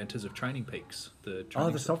one of the inventors of Training Peaks, the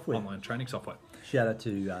the software. online training software. Shout out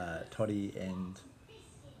to Toddy and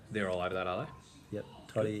They're all over that, are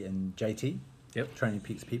Toddy and JT. Yep. Training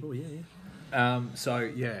Peaks people. Yeah, yeah. So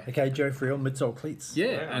yeah. Okay, Joe Friel, midsole cleats.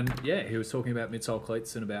 Yeah, and yeah, he was talking about midsole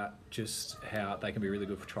cleats and about just how they can be really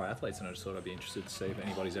good for triathletes, and I just thought I'd be interested to see if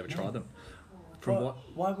anybody's ever tried them. From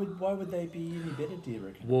Why would they be any better, do you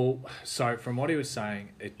reckon? Well, so from what he was saying,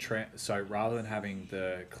 so rather than having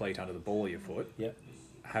the cleat under the ball of your foot, Yep.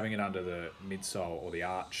 having it under the midsole or the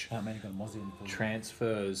arch Oh man, you got a mozzie in the pool.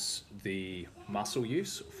 transfers the muscle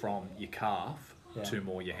use from your calf Yeah. to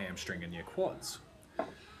more your hamstring and your quads.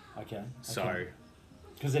 Okay. So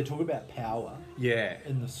because they talk about power yeah,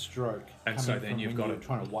 in the stroke, And coming so then from you've when got you're to-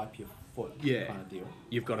 trying to wipe your foot, Yeah. kind of deal.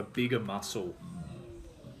 you've got a bigger muscle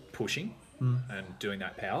pushing and doing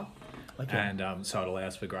that power, Okay. and so it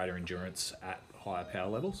allows for greater endurance at higher power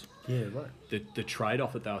levels. Yeah, right. The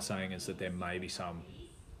trade-off that they were saying is that there may be some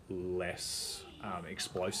less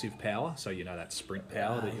explosive power, so that sprint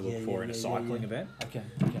power that you look for in a cycling event. Okay.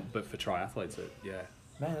 But for triathletes,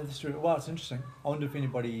 Man, that's true. Well, it's interesting. I wonder if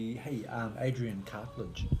anybody, Adrian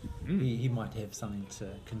Cartledge, he might have something to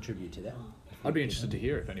contribute to that. I'd be interested to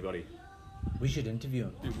hear if anybody. We should interview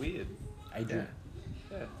him. It'd be weird. Adrian.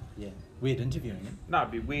 Yeah. Yeah. Weird interviewing him. No,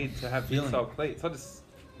 it'd be weird to have Feeling. midsole cleats. I just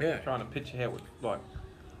trying to picture how it would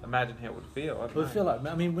imagine how it would feel. I don't Well, know. I feel like,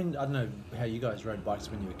 I don't know how you guys rode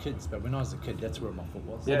bikes when you were kids, but when I was a kid, that's where my foot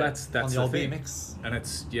was. Well, Yeah. that's on the the old thing. BMX. And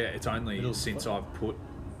it's only Middle since foot. I've put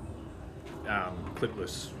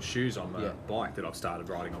clipless shoes on my Yeah. bike that I've started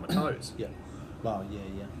riding on my toes. Yeah. Well, yeah.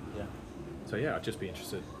 So yeah, I'd just be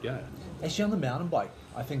interested. Yeah. Actually, on the mountain bike,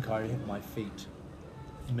 I think I have my feet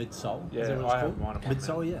midsole. Yeah, Is that what I it's have called? mine on my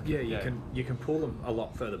Midsole, yeah. Yeah, you Yeah. can pull them a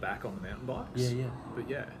lot further back on the mountain bikes. Yeah. But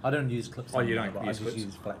yeah. I don't use clips. Oh, on you them, don't but use I just clips?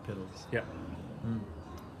 use flat pedals. Yeah.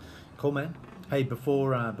 Cool, man. Hey,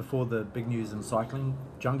 before the big news in cycling,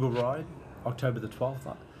 Jungle Ride, October the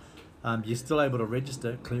 12th. You're still able to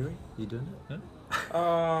register, Cleary? You doing it?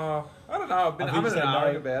 I don't know. I've been I think umming you and said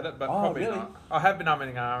ahhing no. about it, but Oh, probably really? not. I have been umming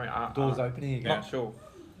and ahhing. Doors opening again. Not sure.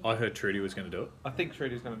 I heard Trudy was going to do it. I think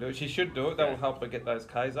Trudy's going to do it. She should do it. That will help her get those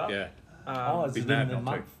Ks up. Yeah. Oh, it's be in mad the not to.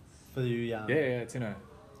 month for the Yeah, it's in a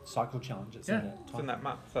cycle challenge. It's Yeah. in that It's time. in that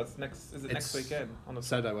month. So it's next. Is it next It's weekend? On the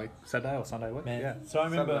Saturday week. Saturday or Sunday week? Man, Yeah. so I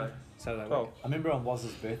remember, Saturday. Saturday 12. week. I remember on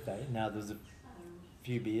Waz's birthday. Now there's a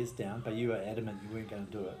few beers down, but you were adamant you weren't going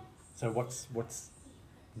to do it. So what's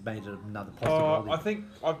made it another possibility? I think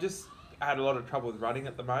I've just had a lot of trouble with running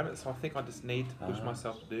at the moment, so I think I just need to push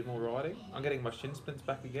myself to do more riding. I'm getting my shin splints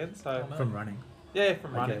back again, so From running. yeah,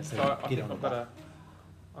 from running. Okay, so So I get think on I've the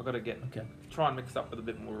got to get Okay. try and mix up with a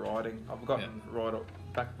bit more riding. I've gotten right off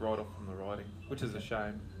from the riding, which is a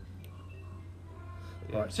shame.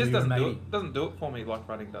 Yeah. Right, It so just you're doesn't do it for me like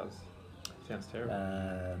running does. Sounds terrible.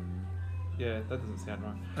 Yeah, that doesn't sound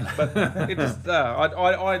right. But it just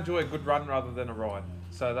I enjoy a good run rather than a ride.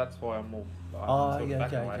 So that's why I'm more backing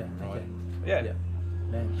away from riding. Yeah. Yeah.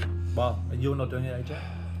 Man. Well, you're not doing it, AJ?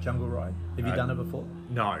 Jungle Ride. Have you No. done it before?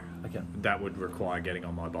 No. Okay. That would require getting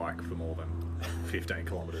on my bike for more than 15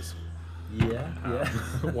 kilometres. Yeah.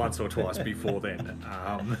 Once or twice before then.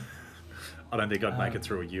 I don't think I'd make it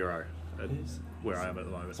through a Euro at Who's- where I am at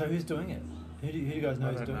the moment. So who's doing it? Who do you guys know I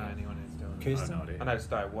who's don't doing know it? anyone who's doing it. I have Kirsten? no idea. I know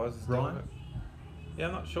Stay was Ryan? doing it. Yeah,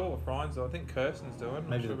 I'm not sure if Ryan's. I think Kirsten's doing it.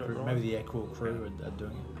 Maybe Not the sure crew, about maybe the Aircore crew are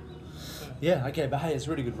doing it. Yeah, okay, but hey, it's a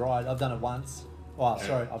really good ride. I've done it once. Oh,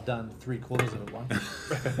 sorry, I've done 3/4 of it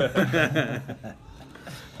once.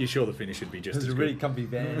 You're sure the finish would be It just was as a really good? comfy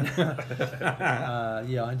van.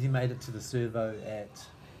 Yeah, I only made it to the servo at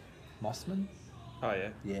Mossman. Oh yeah,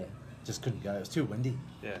 Yeah, just couldn't go. It was too windy.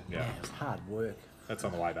 yeah. Yeah. Man, it was hard work. That's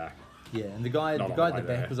on the way back. Yeah, and the guy Not at on the the way back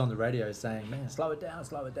there. was on the radio saying, "Man, slow it down,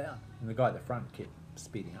 slow it down." And the guy at the front kept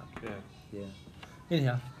speeding up. Yeah. Yeah.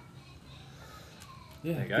 Anyhow.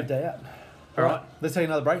 Yeah, There you go. good day out. All right. Let's take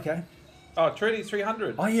another break, eh? Oh, Trudy's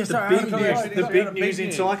 300. Oh, yeah, The sorry. big I news, haven't the got- big news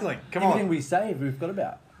in cycling. Come Everything we say, we've got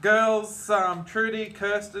about. Girls, Trudy,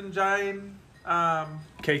 Kirsten, Jane,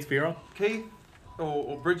 Keith Fearon. Keith,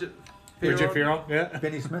 or Bridget. Bridget Fearon. Yeah.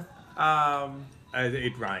 Benny Smith.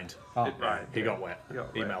 It rained. Oh, It rained. He got wet. He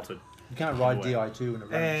got He wet. melted. you can't ride Wet. DI2 when it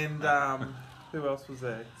rains. And who else was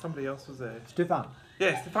there? Somebody else was there. Stefan.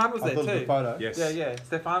 Yeah, Stefan was I there thought of the too. photo. Yes. Yeah.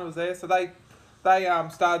 Stefan was there. So they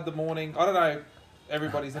started the morning. I don't know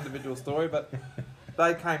everybody's individual story, but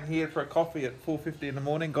they came here for a coffee at 4:50 in the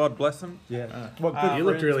morning. God bless them. Yeah. Well, good You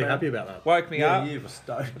looked friends, really man. happy about that. Woke me Yeah, up. you were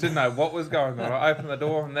stoked. Didn't know what was going on. I opened the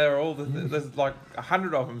door and there were all there's like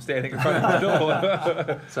 100 of them standing in front of the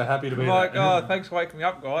door. So happy to be I'm like, there. oh, thanks for waking me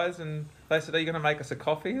up, guys. And they said, are you going to make us a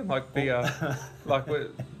coffee and like be a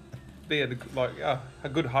a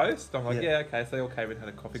good host? I'm like, Yeah. yeah, okay. So they all came and had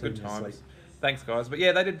a coffee. So Good you're times. asleep. Thanks, guys. But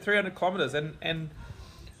yeah, they did 300 kilometers and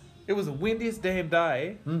It was the windiest damn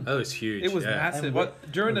day. That was huge. It was yeah. massive. And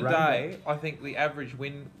During the the rain day, I think the average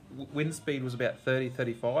wind speed was about 30,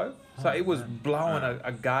 35. So it was blowing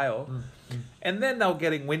a gale. And then they were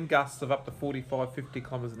getting wind gusts of up to 45, 50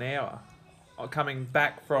 kilometres an hour. Coming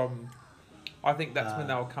back from, I think that's when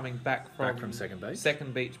they were coming back from Second Beach?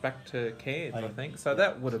 Second Beach back to Cairns, I Oh, think. So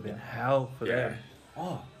that would have been hell for Yeah. them.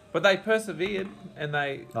 Oh, But they persevered and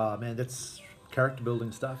they, oh man, that's character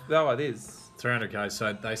building stuff. oh, it is. 300k.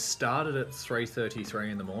 So they started at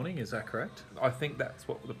 3:33 in the morning. Is that correct? I think that's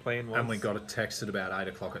what the plan was. And we got a text at about 8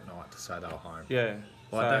 o'clock at night to say they were home. Yeah.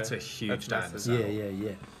 Well, so that's a huge day in the massive. sun.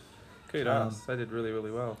 Yeah. Kudos. They did really,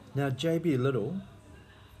 really well. Now JB Little,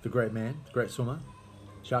 the great man, the great swimmer,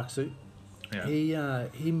 shark suit. Yeah.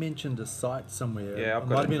 He mentioned a site somewhere. Yeah, I've it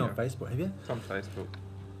got might it have been here. on Facebook. Have you? It's on Facebook.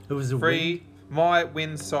 It was a Free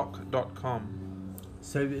mywindsock.com.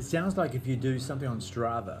 So it sounds like if you do something on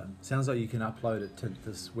Strava, it sounds like you can upload it to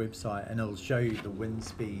this website and it'll show you the wind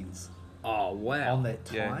speeds Oh wow. on that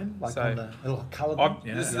Yeah, time, like so on the it'll colour them.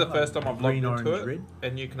 This is Yeah, the like first time I've logged green, into orange, it, red.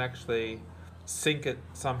 and you can actually sync it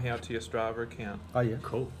somehow to your Strava account. Oh yeah.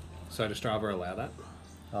 Cool. So does Strava allow that?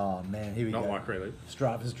 Oh man, here we Not go. like really.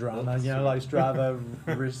 Strava's drama, you know, like Strava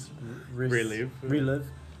Relive. Relive.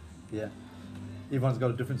 Yeah. Everyone's got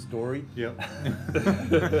a different story. Yep.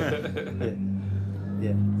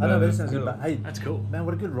 Yeah. I know that sounds good, cool. but hey, That's cool. man,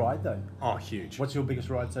 what a good ride though. Oh, huge. What's your biggest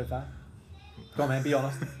ride so far? Come on, man, be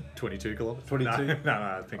honest. 22 kilometers? 22? No,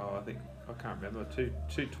 I think. Oh, I can't remember,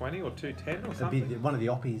 220 or 210 or It'd be something. one of the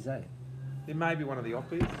Oppies, eh? It may be one of the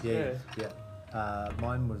Oppies. Yeah.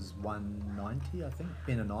 Mine was 190, I think.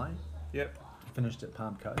 Ben and I Yep. finished at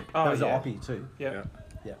Palm Cove. Oh, that was yeah. an Oppie too. Yep.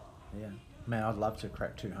 Yeah. Man, I'd love to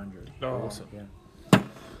crack 200. Oh, Awesome. Yeah.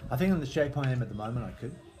 I think in the shape I am at the moment,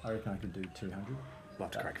 I reckon I could do 200. Love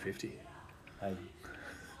to crack 50. Hey,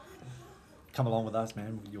 come along with us,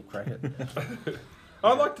 man. You'll crack it.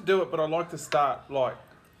 I'd like to do it, but I'd like to start like.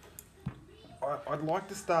 I'd like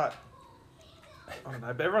to start. I don't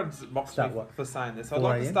know, but everyone's mocks Start me what? for saying this. 4 I'd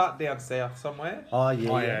like to a.m.? start down south somewhere. Oh yeah.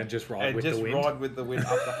 Oh, yeah, and just ride And with just the wind. ride with the wind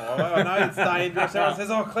up the highway. I know it's dangerous. Everyone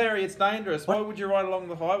says, "Oh, Clary, it's dangerous. Why would you ride along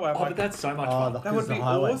the highway?" I'm Oh, like, but that's so much Oh, fun. the- that would the be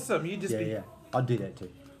highway. awesome. You'd just Yeah, be, yeah. I'd do that too.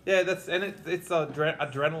 yeah. That's and it's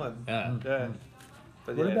adrenaline. Yeah. Yeah.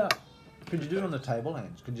 But What yeah. about? Could you do it on the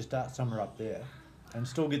tablelands? Could you start somewhere up there, and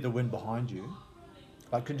still get the wind behind you?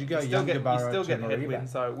 Like, could you go You still get Youngborough to headwind, Mariba?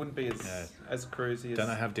 so it wouldn't be as Yeah. as cruisy as. Don't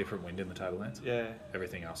they have different wind in the Tablelands? Yeah,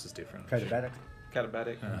 Everything else is different. Katabatic.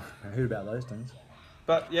 Katabatic. I heard about those things.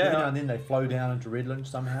 But Every now yeah, and then they flow down into Redland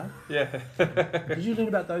somehow. yeah. Did you learn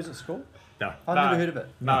about those at school? No. I've No. never heard of it.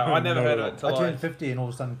 No, I never heard of it I until turned 50 and all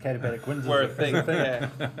of a sudden Katabatic winds we're a is thing. Yeah.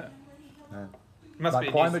 No. Must Like be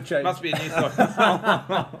a climate new, change. Must be a new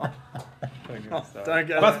Don't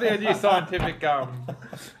get must be a new scientific.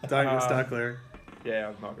 Don't start clearing. Yeah,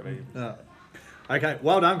 I'm not gonna. No. Okay,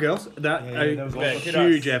 well done, girls. That, Yeah, that was Yeah, awesome.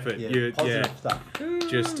 huge kudos. effort. Yeah, You, positive yeah, stuff.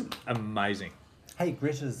 just amazing. Hey,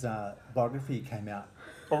 Greta's biography came out.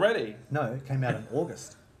 Already? No, it came out in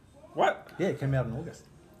August. What? Yeah, it came out in August.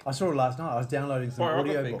 I saw it last night. I was downloading some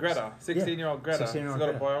audio Biography. books. Greta, 16-year-old Greta. 16-year-old She's got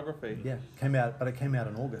a Greta. biography. Yeah, came out, but it came out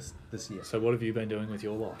in August this year. So, what have you been doing with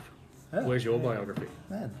your life? Yeah. Where's your biography?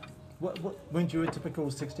 Man, weren't you a typical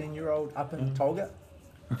 16-year-old up in Tolga?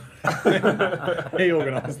 He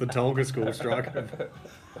organised the Tolga school strike.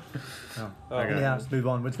 Oh. Okay. Now let's move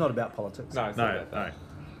on. It's not about politics. No, it's not No, about no. that.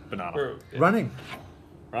 Banana. Yeah. Running.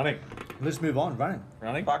 Running. Let's move on. Running.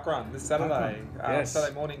 Running. Buck run this Saturday. Yes.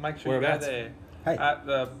 Saturday morning. Make sure Whereabouts? you go there. Hey. At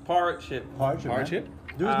the Pirate Ship. Pirate ship. Pirate man. ship?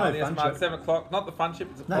 There was no Yes, fun Mark, ship. 7 o'clock. Not the fun ship.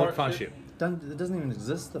 It's a No, pirate Fun ship. ship. It doesn't even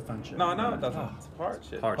exist, the fun ship. No, I know it doesn't. Oh. It's a pirate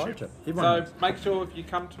ship. Pirate Pirate ship. ship. Everyone So make sure if you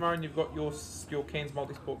come tomorrow and you've got your Cairns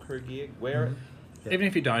Multisport Crew gear, wear it. Yeah. Even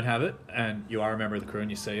if you don't have it and you are a member of the crew and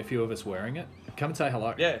you see a few of us wearing it, come and say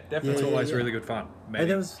hello. Yeah, definitely. It's Yeah, always yeah. really good fun. Hey,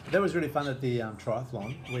 that was really fun at the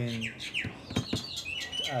triathlon when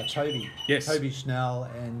Toby, Yes. Toby Schnell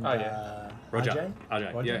and Oh, yeah. Roger. RJ,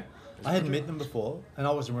 RJ, yeah. I hadn't met them before, and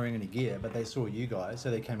I wasn't wearing any gear, but they saw you guys, so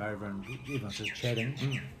they came over and everyone's just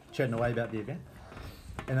chatting away about the event.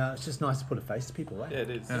 And it's just nice to put a face to people, eh? Yeah, it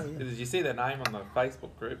is. Yeah. It is. You see their name on the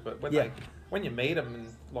Facebook group, but when Yeah. when you meet them and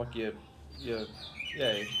like you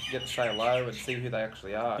get to say hello and see who they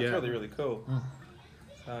actually are. Yeah. It's really, really cool.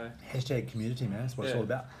 So Hashtag community, man. That's what it's Yeah. all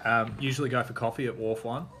about. Usually go for coffee at Wharf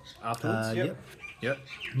 1 afterwards. Yep. Yep. Yep.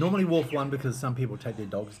 Normally Wharf 1 because some people take their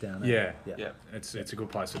dogs down. Yeah. yeah, It's a good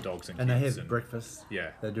place for dogs and And they kids. have breakfast.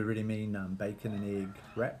 Yeah. They do really mean bacon and egg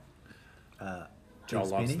wrap. Joel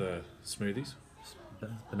egg loves spinny. the smoothies.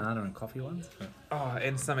 banana and coffee ones. Oh,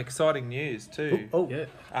 and some exciting news too. Oh, Yeah.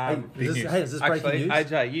 is this breaking Actually, news?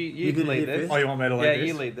 AJ, you You're gonna lead hear this. first? Oh, you want me to lead Yeah, this?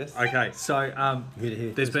 you lead this. Okay, so Here to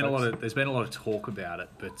hear there's first, been folks. there's been a lot of talk about it,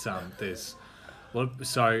 but there's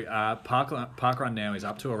Parkrun now is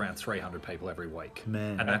up to around 300 people every week,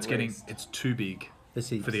 Man. and that's At getting least. it's too big This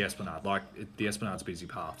heaps. for the Esplanade. The Esplanade's a busy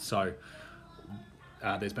path, so.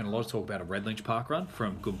 There's been a lot of talk about a Red Lynch Park run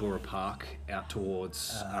from Goombura Park out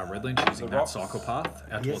towards Red Lynch using the that rocks. cycle path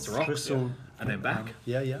out Yes, towards the rocks Crystal, and then back.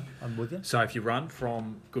 Yeah, I'm with you. So if you run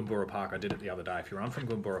from Goombura Park, I did it the other day. If you run from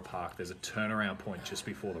Goombura Park, there's a turnaround point just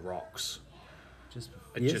before the rocks. Just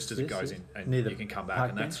as it goes in, and Near the you can come back, park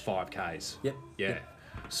and that's bench. 5Ks. Yep. Yeah. Yep.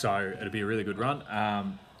 So it'll be a really good run.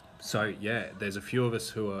 So yeah, there's a few of us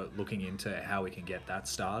who are looking into how we can get that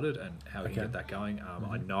started and how we can Okay. get that going.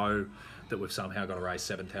 I know that we've somehow got to raise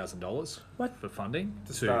 $7,000 What? for funding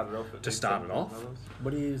To start it off. to start it off.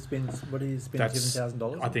 What do you spend? That's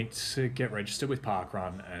 $7,000? I think to get registered with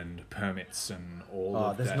Parkrun and permits and all Oh,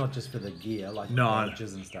 of that's that. not just for the gear, like No.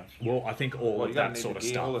 badges and stuff. Well, I think all Well, of you're going that to sort need of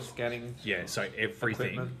the gear, all the stuff. scanning. Yeah, so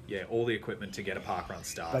everything. Equipment. Yeah, all the equipment to get a parkrun But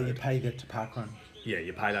started. you pay that to Parkrun. Yeah,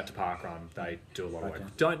 you pay that to Parkrun. They do a lot of Okay.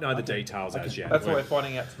 work. Don't know the Okay. details as Okay. yet. That's what We're- we're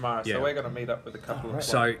finding out tomorrow. Yeah. So we're going to meet up with a couple of. right.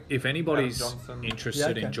 So if anybody's Adam Johnson.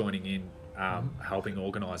 interested Yeah, in okay. joining in, helping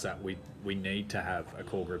organise that, we need to have a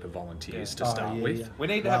core group of volunteers to Oh, start yeah, with. yeah. We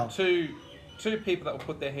need to Wow. have two people that will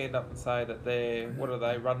put their hand up and say that they're what do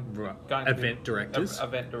they run Right. going to be- Event directors.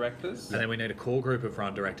 event directors. And then we need a core group of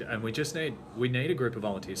run director, and we need a group of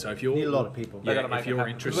volunteers. So if you're Need a lot of people. They're yeah, going to make if it you're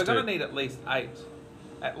happen. 'Cause interested, we're going to need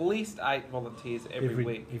at least eight volunteers every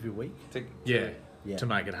week Every week. to yeah, Yeah. to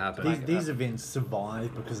make it happen. These events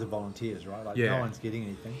survive because of volunteers, right? Like Yeah. no one's getting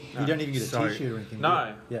anything. You don't even get a So- T-shirt or anything.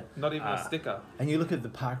 No, do you? Yeah. not even a sticker. And you look at the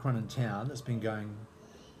park run in town that's been going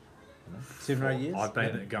 7 or 8 years. I've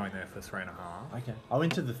been Yeah. going there for 3.5. Okay. I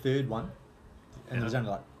went to the third one, and there was Yeah.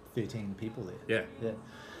 only like 13 people there. Yeah. Yeah.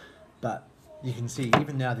 But you can see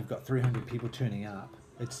even now they've got 300 people turning up.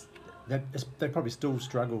 They probably still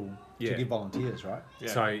struggle Yeah. to get volunteers, right? Yeah.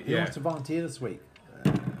 So Who yeah, wants to volunteer this week?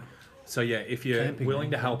 so yeah, if you're Camping,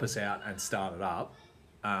 willing to man. help us out and start it up,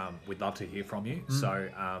 we'd love to hear from you. Mm.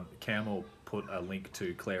 So Cam will put a link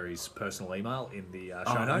to Clary's personal email in the show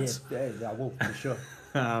Oh, notes Yeah, I will for sure.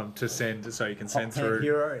 to send, so you can send through.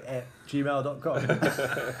 Hero@gmail.com.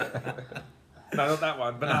 No, not that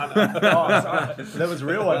one. Banana. Oh, sorry. That was a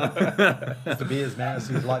real one. It's the beers, man. It's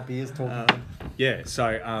these light beers talking. Yeah,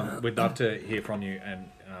 so we'd love to hear from you and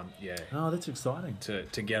yeah, Oh, that's exciting. to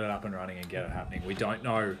get it up and running and get it happening. We don't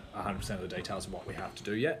know 100% of the details of what we have to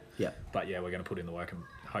do yet. Yeah. But yeah, we're going to put in the work and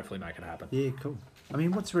hopefully make it happen. Yeah, cool. I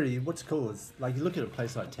mean, what's cool is like you look at a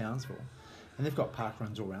place like Townsville, and they've got park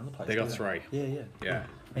runs all around the place. They got don't 3. Yeah. Yeah.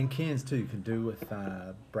 And Cairns too can do with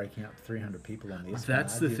breaking up 300 people on the Esplanade.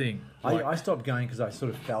 That's the thing. I stopped going because I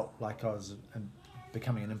sort of felt like I was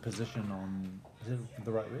becoming an imposition on. Is it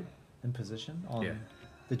the right word? Imposition on Yeah.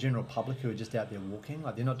 the general public who are just out there walking.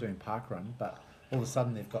 Like they're not doing park run, but all of a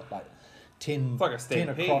sudden they've got like 10, like a 10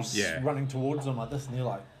 stampede. across Yeah. running towards them like this, and you're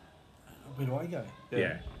like, where do I go?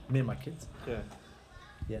 Yeah. Me and my kids. Yeah.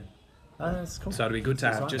 Yeah. Oh, that's cool. So it'd be good to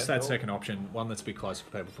That's have exciting. just that second option, one that's a bit closer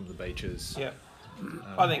for people from the beaches. Yeah.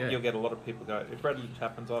 I think yeah. you'll get a lot of people go. If Red Lynch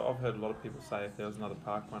happens, I've heard a lot of people say if there was another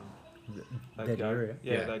park one, they'd That go. area.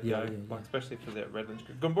 Yeah, Yeah. they'd Yeah, go. yeah, Like, yeah. especially for that Red Lynch.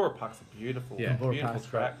 Goombura Park's a beautiful, Yeah. Goombura beautiful Park's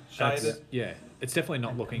track. That's- Shaded. yeah, it's definitely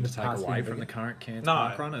not looking the to take path's away getting from the bigger. current Cairns No.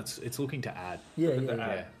 park run. It's looking to add. Yeah, Look at yeah, the yeah,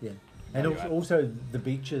 ad. yeah. And Value add. also the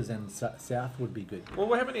beaches and south would be good.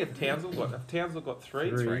 Well, how many have Townsville got? Have Townsville got 3?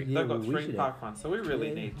 Three. Yeah, They've got well, we 3 should park runs, so we really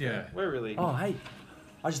Yeah. need. Yeah. We're really. Oh, hey,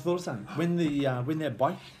 I just thought of something. When when that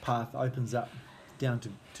bike path opens up down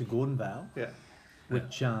to Gordonvale, Yeah.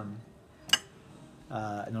 which an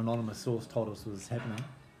anonymous source told us was happening,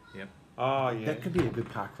 Yep. Oh yeah. that could be a good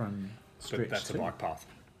park run But stretch that's a too. bike path.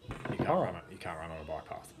 You can't Oh. run it. You can't run on a bike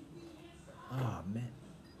path. Oh man,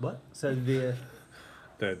 what? So there.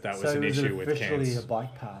 That was so an is it issue with officially Cairns. a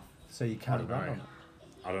bike path, so you I can't don't run know. on it.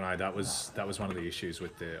 I don't know. That was one of the issues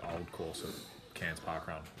with the old course of Cairns Park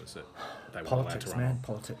Run, was that they weren't allowed to Politics, run man, on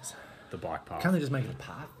politics. the bike path. Can't they just make it a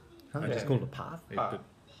path? Can't they Yeah. just call it a path? It- Path.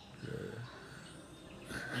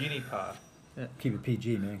 but- Uni Park. Yeah, keep it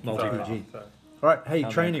PG, man. Keep Multi- it PG. So, All right, hey, How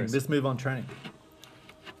training. Chris? Let's move on. Training.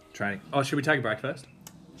 training. Oh, should we take a break first?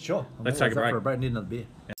 Sure. I'm Let's take a always up break. For a break. Need another beer.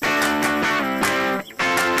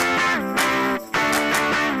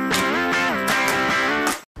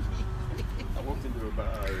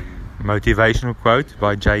 Motivational quote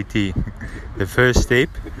by JT. The first step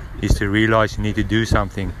is to realize you need to do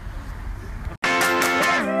something.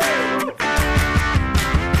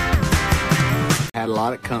 Had a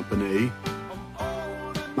lot of company.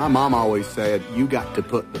 My mom always said, you got to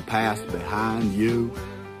put the past behind you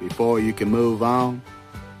before you can move on.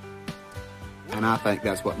 And I think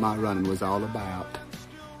that's what my running was all about.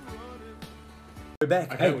 We're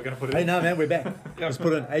back. Okay, we're gonna put it in. No, man, we're back. Let's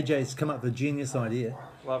put it in. AJ's come up with a genius idea.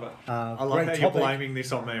 Love it. I love how you're blaming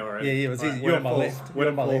this on me already. Yeah, it was easy. You're on my left. When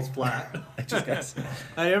You're it on my falls left. flat. It just goes.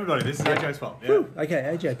 Hey, everybody, this is AJ's fault. Yeah. Woo.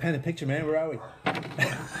 Okay, AJ, paint a picture, man. Where are we?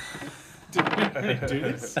 Do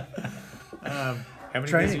this. How many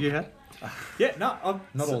Training. days have you had? Yeah, no, I'm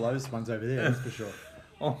Not all those ones over there, that's for sure.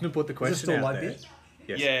 I'm going to put the question still out like there. this?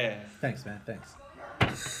 Yes. Yeah. Thanks, man. Thanks.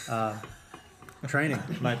 Training.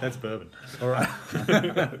 Mate, that's bourbon. All right.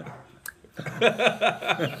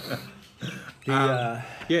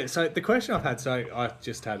 Yeah, so the question I've had, so I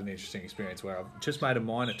just had an interesting experience where I've just made a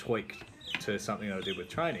minor tweak to something that I did with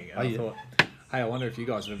training. And I thought, hey, I wonder if you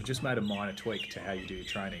guys have just made a minor tweak to how you do your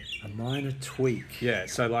training. A minor tweak. Yeah,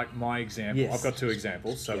 so like my example, Yes. I've got two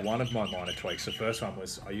examples. So one of my minor tweaks, the first one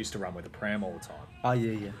was I used to run with a pram all the time Oh,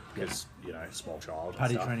 yeah. because, you know, small child. and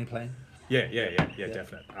Party stuff. training plan. Yeah,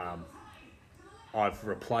 definite. I've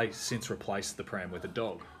since replaced the pram with a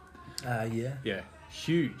dog. Yeah. Yeah,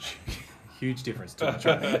 huge difference to my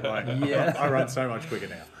training. Like, Yeah. I run so much quicker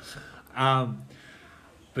now.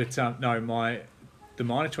 No, the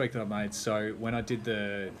minor tweak that I made. So when I did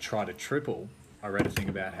the try to triple, I read a thing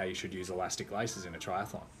about how you should use elastic laces in a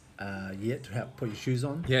triathlon. Yeah, to help put your shoes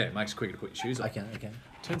on. Yeah, it makes it quicker to put your shoes on. Okay.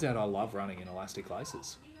 Turns out I love running in elastic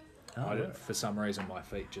laces. Oh, right. For some reason, my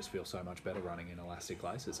feet just feel so much better running in elastic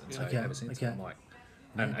laces, and so Okay, ever since okay. I'm like,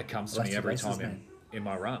 and it comes to me Elastic every laces, time man. in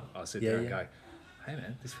my run. I sit Yeah, there and yeah. go, "Hey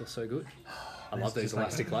man, this feels so good. I love these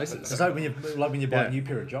elastic laces." It's like when you buy Yeah. a new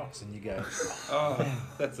pair of jocks and you go, Oh,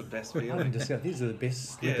 that's the best I feeling. can just go, these are the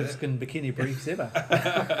best Yeah. leopard skin bikini briefs ever.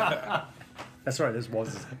 That's right, this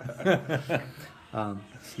was.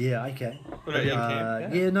 Yeah, okay. What about you,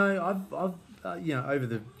 Cam? Yeah, no, I've over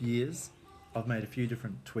the years, I've made a few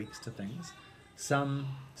different tweaks to things. Some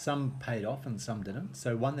paid off and some didn't.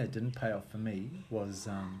 So one that didn't pay off for me was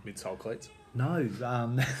Midsole cleats. no.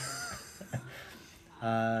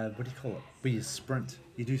 What do you call it? Where you sprint.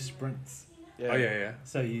 You do sprints. Oh yeah.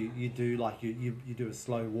 So you do like you do a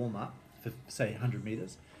slow warm up for say 100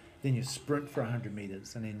 meters, then you sprint for 100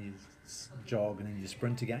 meters, and then you jog, and then you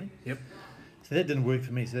sprint again. Yep. So that didn't work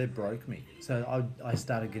for me. So that broke me. So I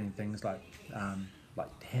started getting things like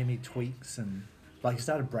hammy tweaks and like it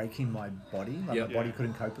started breaking my body. Like Yep. my body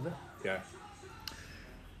couldn't cope with it.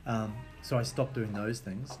 Yeah. So I stopped doing those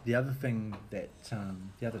things. The other thing that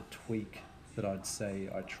the other tweak that I'd say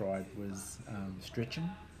I tried was stretching.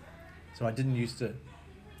 So I didn't used to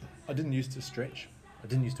stretch. I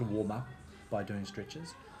didn't used to warm up by doing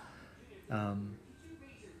stretches. Now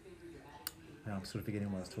I'm sort of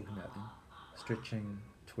forgetting what I was talking about then. Stretching,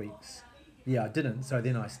 tweaks. Yeah, I didn't. So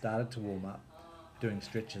then I started to warm up doing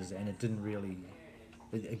stretches, and it didn't really.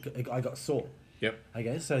 I got sore. Yep.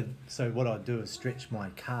 Okay, so what I'd do is stretch my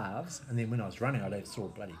calves, and then when I was running, I'd have sore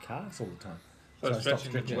bloody calves all the time. So I stopped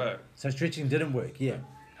stretching didn't work. So stretching didn't work. Yeah.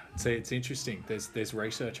 See, it's interesting. There's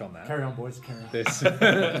research on that. Carry on, boys. Carry on.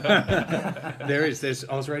 There's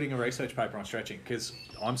I was reading a research paper on stretching because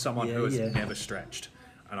I'm someone who has Yeah. never stretched,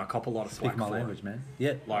 and I cop a lot of flack Speak my for language, it. man.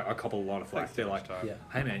 Yeah. Like I cop a lot of flack. They're like, Yeah.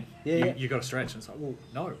 "Hey man, Yeah. you got to stretch," and it's like, "Well,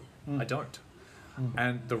 no, I don't."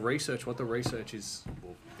 And what the research is,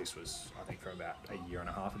 well, this was I think from about a year and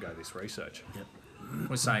a half ago. This research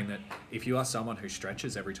was saying that if you are someone who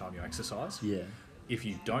stretches every time you exercise, Yeah. if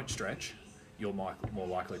you don't stretch, you're more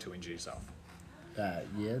likely to injure yourself. Yeah,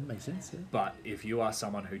 it makes sense. Yeah. But if you are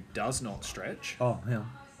someone who does not stretch Oh, yeah.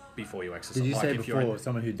 before you exercise, Did you like say if you're before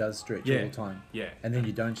someone who does stretch all the time? Yeah. And then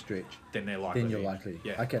you don't stretch? then they're likely. Then you're to- likely.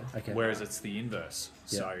 Yeah. Okay. Whereas it's the inverse.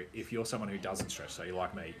 Yeah. So if you're someone who doesn't stretch, so you're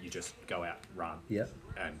like me, you just go out, run, Yeah.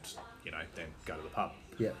 and then go to the pub.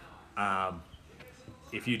 Yeah.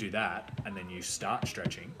 If you do that and then you start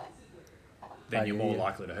stretching, then Oh, you're yeah, more yeah.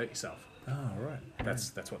 likely to hurt yourself. Oh, right.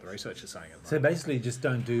 That's what the research is saying. At the So moment. basically, just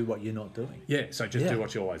don't do what you're not doing. Yeah. So just Yeah. do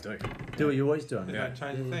what you always do. Do what you're always doing. Yeah. Don't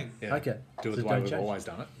change a thing. Yeah. Okay. Do it So the way don't we've change. always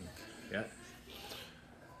done it. Yeah.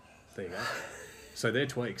 There you go. So they're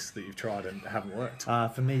tweaks that you've tried and haven't worked.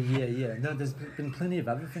 For me, yeah. No, there's been plenty of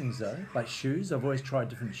other things though, like shoes. I've always tried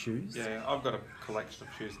different shoes. Yeah, I've got a collection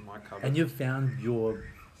of shoes in my cupboard. And you've found your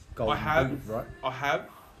golden I have, boot, right? I have.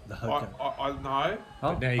 The Hoka. I know.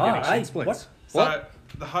 Oh, now you're getting shin hey, splints. So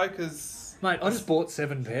the Hoka's. Mate, I just bought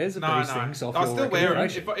 7 pairs of No, these no. things off I your still wear them.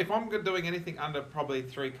 recommendation. If I'm doing anything under probably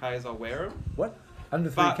 3Ks, I'll wear them. What? Under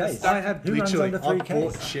But the 3Ks. stuff- I had Who runs literally under I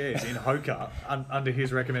 3Ks? bought shares in Hoka under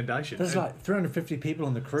his recommendation. There's And- like 350 people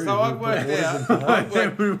on the crew. So who I've worked ordered out. them for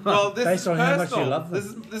Hoka. Well, this Based is on how much you personal. love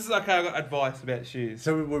them. This is okay. I got advice about shoes.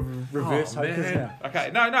 So we're reverse Oh, Hokas man. now.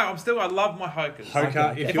 Okay, no, I love my Hokas. Hoka,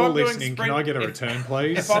 Okay. if If you're I'm doing listening, can sprint- I get a if- return,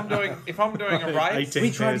 please? If I'm doing a race, 18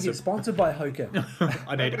 We tried to pairs get of, sponsored by Hoka.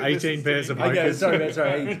 I need 18 pairs of Okay, Hokas.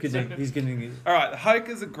 sorry. He's getting. all right, the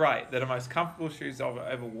Hokas are great. They're the most comfortable shoes I've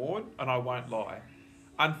ever worn, and I won't lie.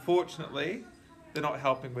 Unfortunately, they're not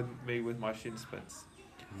helping me with my shin splints.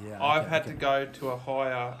 Yeah, I've okay, had okay. to go to a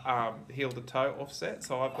higher heel to toe offset,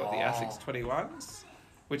 so I've got the Asics 21s,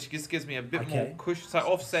 which just gives me a bit more Okay. cushion. So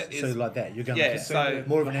offset So is like that, you're going Yeah, to so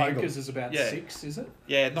more of the an angle. Hokas is about Yeah. 6, is it?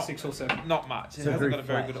 not 6 or 7. not much. It So hasn't very got a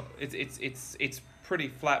very flat. good. It's pretty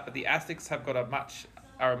flat, but the Asics have got a much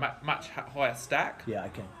higher stack. Yeah,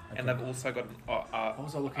 okay. And they've also got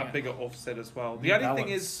was I looking a at? bigger offset as well. New The only Balance. thing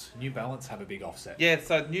is, New Balance have a big offset. yeah,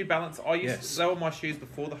 so New Balance, Yes. they were my shoes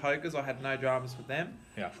before the Hokas. I had no dramas with them.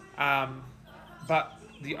 Yeah. But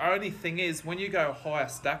the only thing is, when you go higher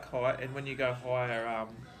stack height and when you go higher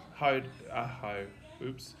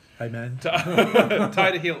Hey man, toe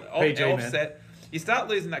to heel PG, man. offset, you start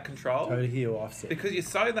losing that control. toe to heel offset. Because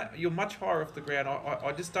you're much higher off the ground.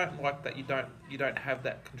 I just don't like that you don't have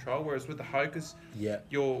that control. Whereas with the Hokas, Yeah.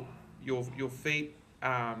 your feet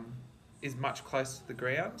is much closer to the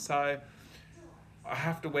ground. So I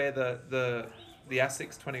have to wear the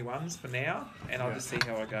Asics 21s for now, and I'll just see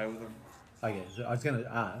how I go with them. Okay, so I was going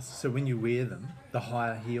to ask. So when you wear them, the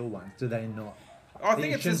higher heel ones, do they not? I The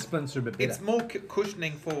think it's shin just splints are a bit better. it's more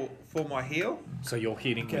cushioning for my heel. So you're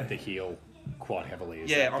hitting Okay. with the heel quite heavily. Is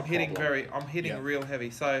Yeah, that the I'm hitting problem? Yeah. real heavy.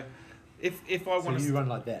 So if I So want you to, run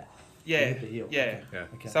like that. You yeah, hit the heel. yeah. Okay. Yeah.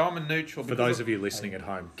 Okay. So I'm a neutral. For because those of you listening at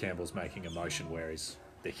home, Campbell's making a motion where he's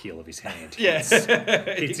the heel of his hand. Yeah, hits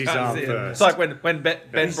You his can't arm see it. first. It's like when Ben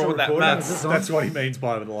He's still brought that recording, map. is this on? That's what he means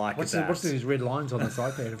by the like What's it's these red lines on this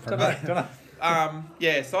iPad in front of me?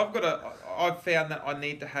 Yeah, so I've found that I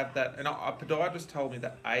need to have that, and a podiatrist told me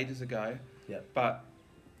that ages ago. Yep. But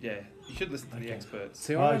yeah, you should listen to the Okay. experts.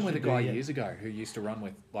 See, Oh, I it ran with a should be, guy yeah. years ago who used to run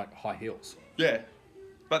with like high heels. Yeah,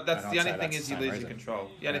 but that's And the I'd only say thing that's is the you same lose your reason.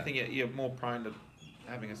 control. The only Yeah. thing you're more prone to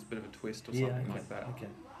having a bit of a twist or Yeah, something okay. like that. Okay.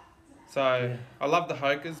 So Yeah. I love the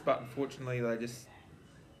Hokas, but unfortunately they just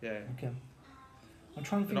Okay. I'm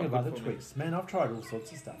trying to think Not of good other for me. tweaks. Man, I've tried all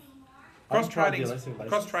sorts of stuff. cross I've tried training's the elastic laces.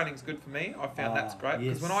 cross training's good for me. I found that's great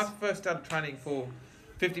because when I yes. first started training for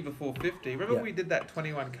 50 before 50, remember Yeah. we did that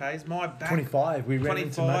 21Ks? My back 25. We ran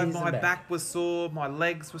into 25, muddies my and back was sore, my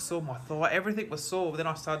legs were sore, my thigh, everything was sore. But then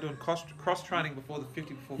I started doing cross training before the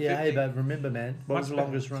 50 before 50. Yeah, hey, but remember, man, what was the Much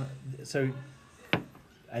longest run? So,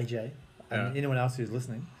 AJ, and Yeah. anyone else who's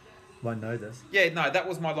listening won't know this. Yeah, no, that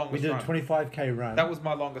was my We longest did a run. 25k run. That was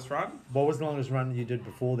my longest run. What was the longest run you did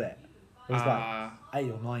before that? It was Uh, like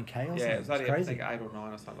 8 or 9k or something. Yeah, it was only I crazy. think 8 or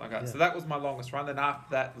 9 or something like that. Yeah. So that was my longest run. Then after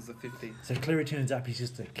that was the 50. So Cleary turns up, he's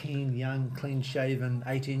just a keen, young, clean-shaven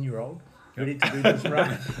 18-year-old, ready to do this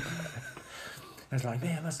run. I was like,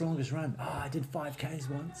 man, that's the longest run. Oh, I did 5Ks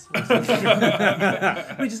once.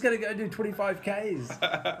 We just got to go do 25Ks.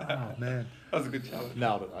 Oh, man. That was a good challenge.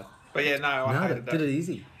 Nailed it though. But yeah, no, I No, hated but that. did it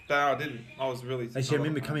easy. No, I didn't. I was really. Actually, I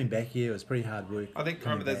remember coming back here. It was pretty hard work. I think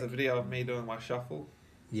coming remember there's a back. video of me doing my shuffle.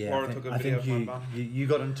 Yeah, Warren I think, took a I video think of my you, bum. you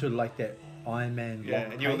got into like that Iron Man. Yeah,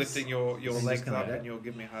 block and you were pace. lifting your And you legs just kinda up do and that. you were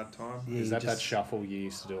giving me a hard time. Yeah, Is you that that just- shuffle you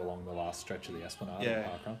used to do along the last stretch of the Esplanade? Yeah.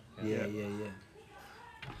 Parkrun? Yeah.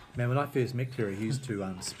 Man, when I first met Cleary, he used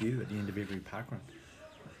to spew at the end of every park run.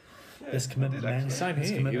 This commitment, man. Same This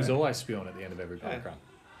here. He was commitment. always spewing at the end of every Yeah. parkrun.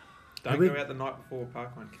 Don't we- go out the night before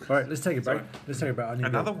parkrun, kids. All right, let's take a break. Sorry. Let's take a break. I need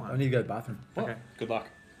Another to go, one? I need to go to the bathroom. Okay. Good luck.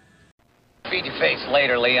 Feed your face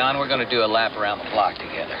later, Leon. We're going to do a lap around the block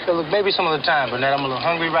together. So look, maybe some other time, Burnett. I'm a little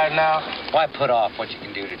hungry right now. Why put off what you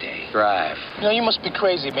can do today? Drive. You know, you must be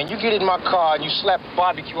crazy, man. You get in my car and you slap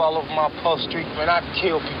barbecue all over my upholstery, man. I'd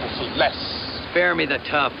kill people for less. Spare me the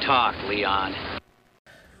tough talk, Leon.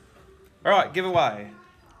 All right, giveaway.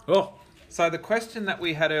 Oh, So the question that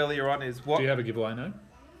we had earlier on is what? do you have a giveaway name?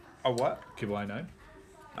 A what? Giveaway name?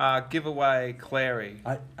 Giveaway Clary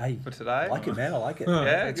Hey, for today. I like it, man. I like it.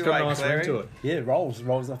 Yeah, It's got a giveaway nice ring Clary. to it. Yeah, rolls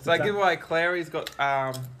off the So tongue. giveaway Clary's got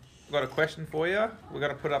a question for you. We're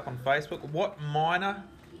going to put it up on Facebook. What minor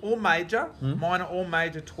or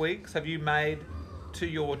major tweaks have you made to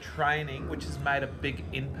your training which has made a big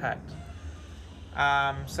impact?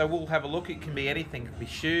 So we'll have a look. It can be anything. It can be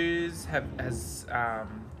shoes.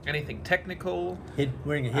 Anything technical.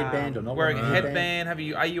 Wearing a headband or not wearing a headband.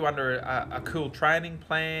 Are you under a cool training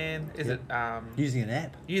plan? Is Yeah. it Using an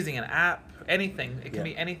app. using an app? Anything. It can Yeah.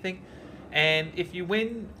 be anything. And if you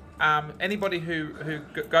win Anybody who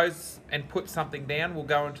goes and puts something down will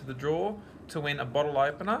go into the draw to win a bottle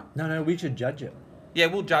opener. No, we should judge it. Yeah,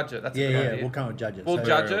 we'll judge it. That's a good idea. We'll come and judge it. We'll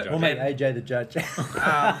judge it. We'll make AJ the judge.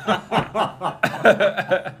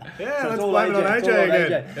 Yeah, let's blame it on AJ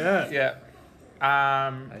again. Yeah.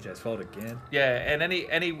 AJ's fault again. Yeah, and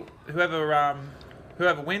any whoever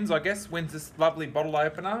wins, I guess, wins this lovely bottle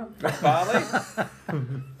opener from Barley.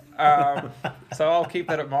 So I'll keep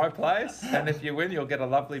that at my place, and if you win, you'll get a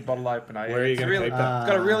lovely bottle opener. Where are you going to keep that? It's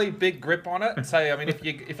got a really big grip on it. So I mean, if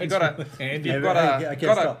you've got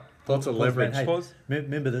a lots of leverage. Hey,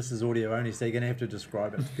 remember, this is audio only, so you're going to have to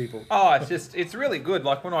describe it to people. Oh, it's really good.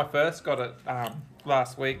 Like when I first got it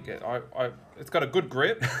last week, it's got a good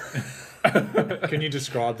grip. Can you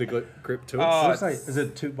describe the grip to us? Is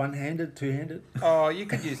it one-handed, two-handed? Oh, you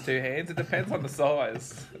could use two hands. It depends on the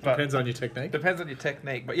size. Depends on your technique. Depends on your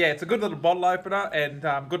technique. But yeah, it's a good little bottle opener, and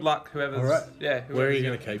good luck whoever's. All right. Yeah. Where are you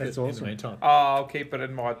going to keep That's it awesome. in the meantime? Oh, I'll keep it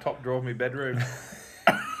in my top drawer of my bedroom.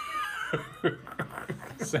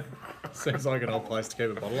 Seems like an old place to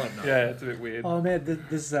keep a bottle opener. Yeah, it's a bit weird. Oh man,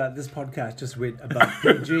 this podcast just went above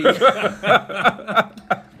PG.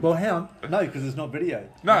 Well, hang on. No, because it's not video.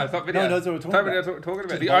 No, it's not video. No, that's what we're talking about. That's what we're talking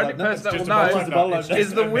about. Just The a only bottle person that opener. will know Just a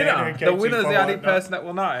is the winner. The winner is the only person that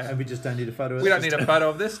will know. And we just don't need a photo of it. We don't need a photo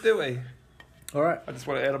of this, do we? All right. I just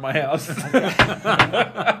want it out of my house.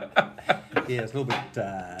 Yeah, it's a little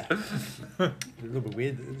bit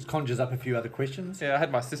weird. It conjures up a few other questions. Yeah, I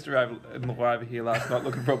had my sister over here last night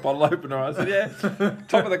looking for a bottle opener. I said, yeah,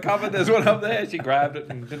 top of the cupboard, there's one up there. She grabbed it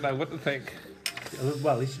and didn't know what to think.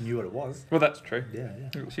 Well, at least you knew what it was. Well, that's true. Yeah.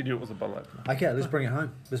 She knew it was a bottle opener. Okay, let's bring it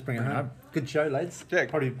home. Bring it home. Good show, lads. Yeah,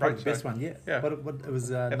 probably great the best show. one yet. Yeah. What it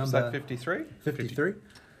was Episode number 53? 53?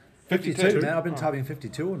 52. 52, man. I've been typing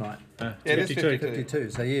 52 all night. Yeah, it is 52. 52.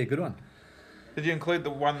 So yeah, good one. Did you include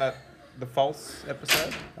the false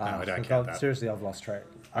episode? No, I don't count that. Seriously, I've lost track.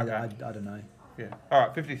 Okay. I don't know. Yeah. All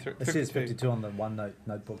right, 53. It says 52 on the OneNote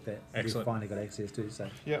notebook that we Excellent. finally got access to. So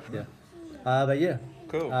Yep. yeah. But yeah.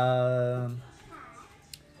 Cool.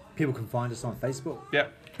 People can find us on Facebook.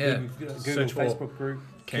 Yep. Yeah. Google Search for Facebook group.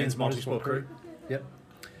 Cairns Multisport Crew. Yep.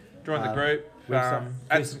 Join the group. website.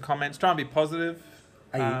 Add some comments. Try and be positive.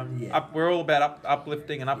 Yeah. We're all about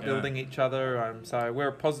uplifting and upbuilding each other. So we're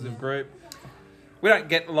a positive group. We don't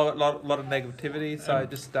get a lot of negativity. So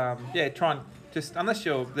just try and just unless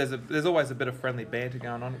there's always a bit of friendly banter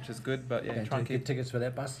going on, which is good. But yeah, try and get tickets for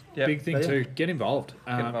that bus. Yep. Big thing But, yeah. too, get involved.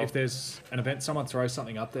 involved. If there's an event, someone throws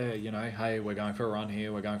something up there, you know, hey, we're going for a run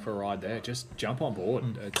here, we're going for a ride there, just jump on board.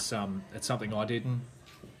 It's something I did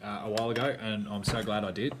a while ago, and I'm so glad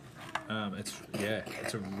I did.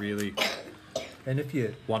 It's a really And if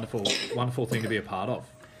you wonderful thing to be a part of.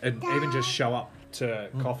 And even just show up to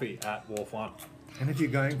coffee at Wharf One. And if you're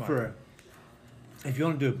going if you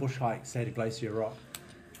want to do a bush hike, say to Glacier Rock,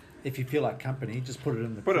 if you feel like company, just put it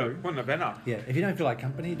in the crew. Put an event up. Yeah, if you don't feel like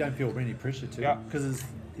company, don't feel any pressure to. Yeah. Because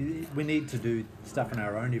we need to do stuff on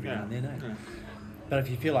our own every now and then. Yeah. But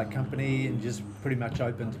if you feel like company and just pretty much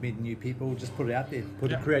open to meeting new people, just put it out there.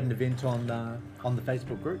 Create an event on the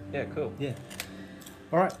Facebook group. Yeah, cool. Yeah.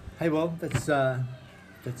 All right. Hey, well, that's it.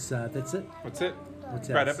 That's it. What's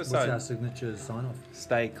Great our, episode. What's our signature sign off?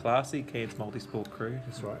 Stay classy, Cairns Multisport Crew.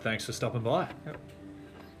 That's right. Thanks for stopping by.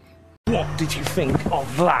 What did you think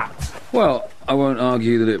of that? Well, I won't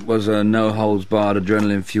argue that it was a no-holds-barred,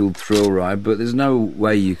 adrenaline-fueled thrill ride, but there's no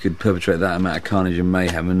way you could perpetrate that amount of carnage and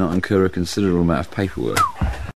mayhem and not incur a considerable amount of paperwork.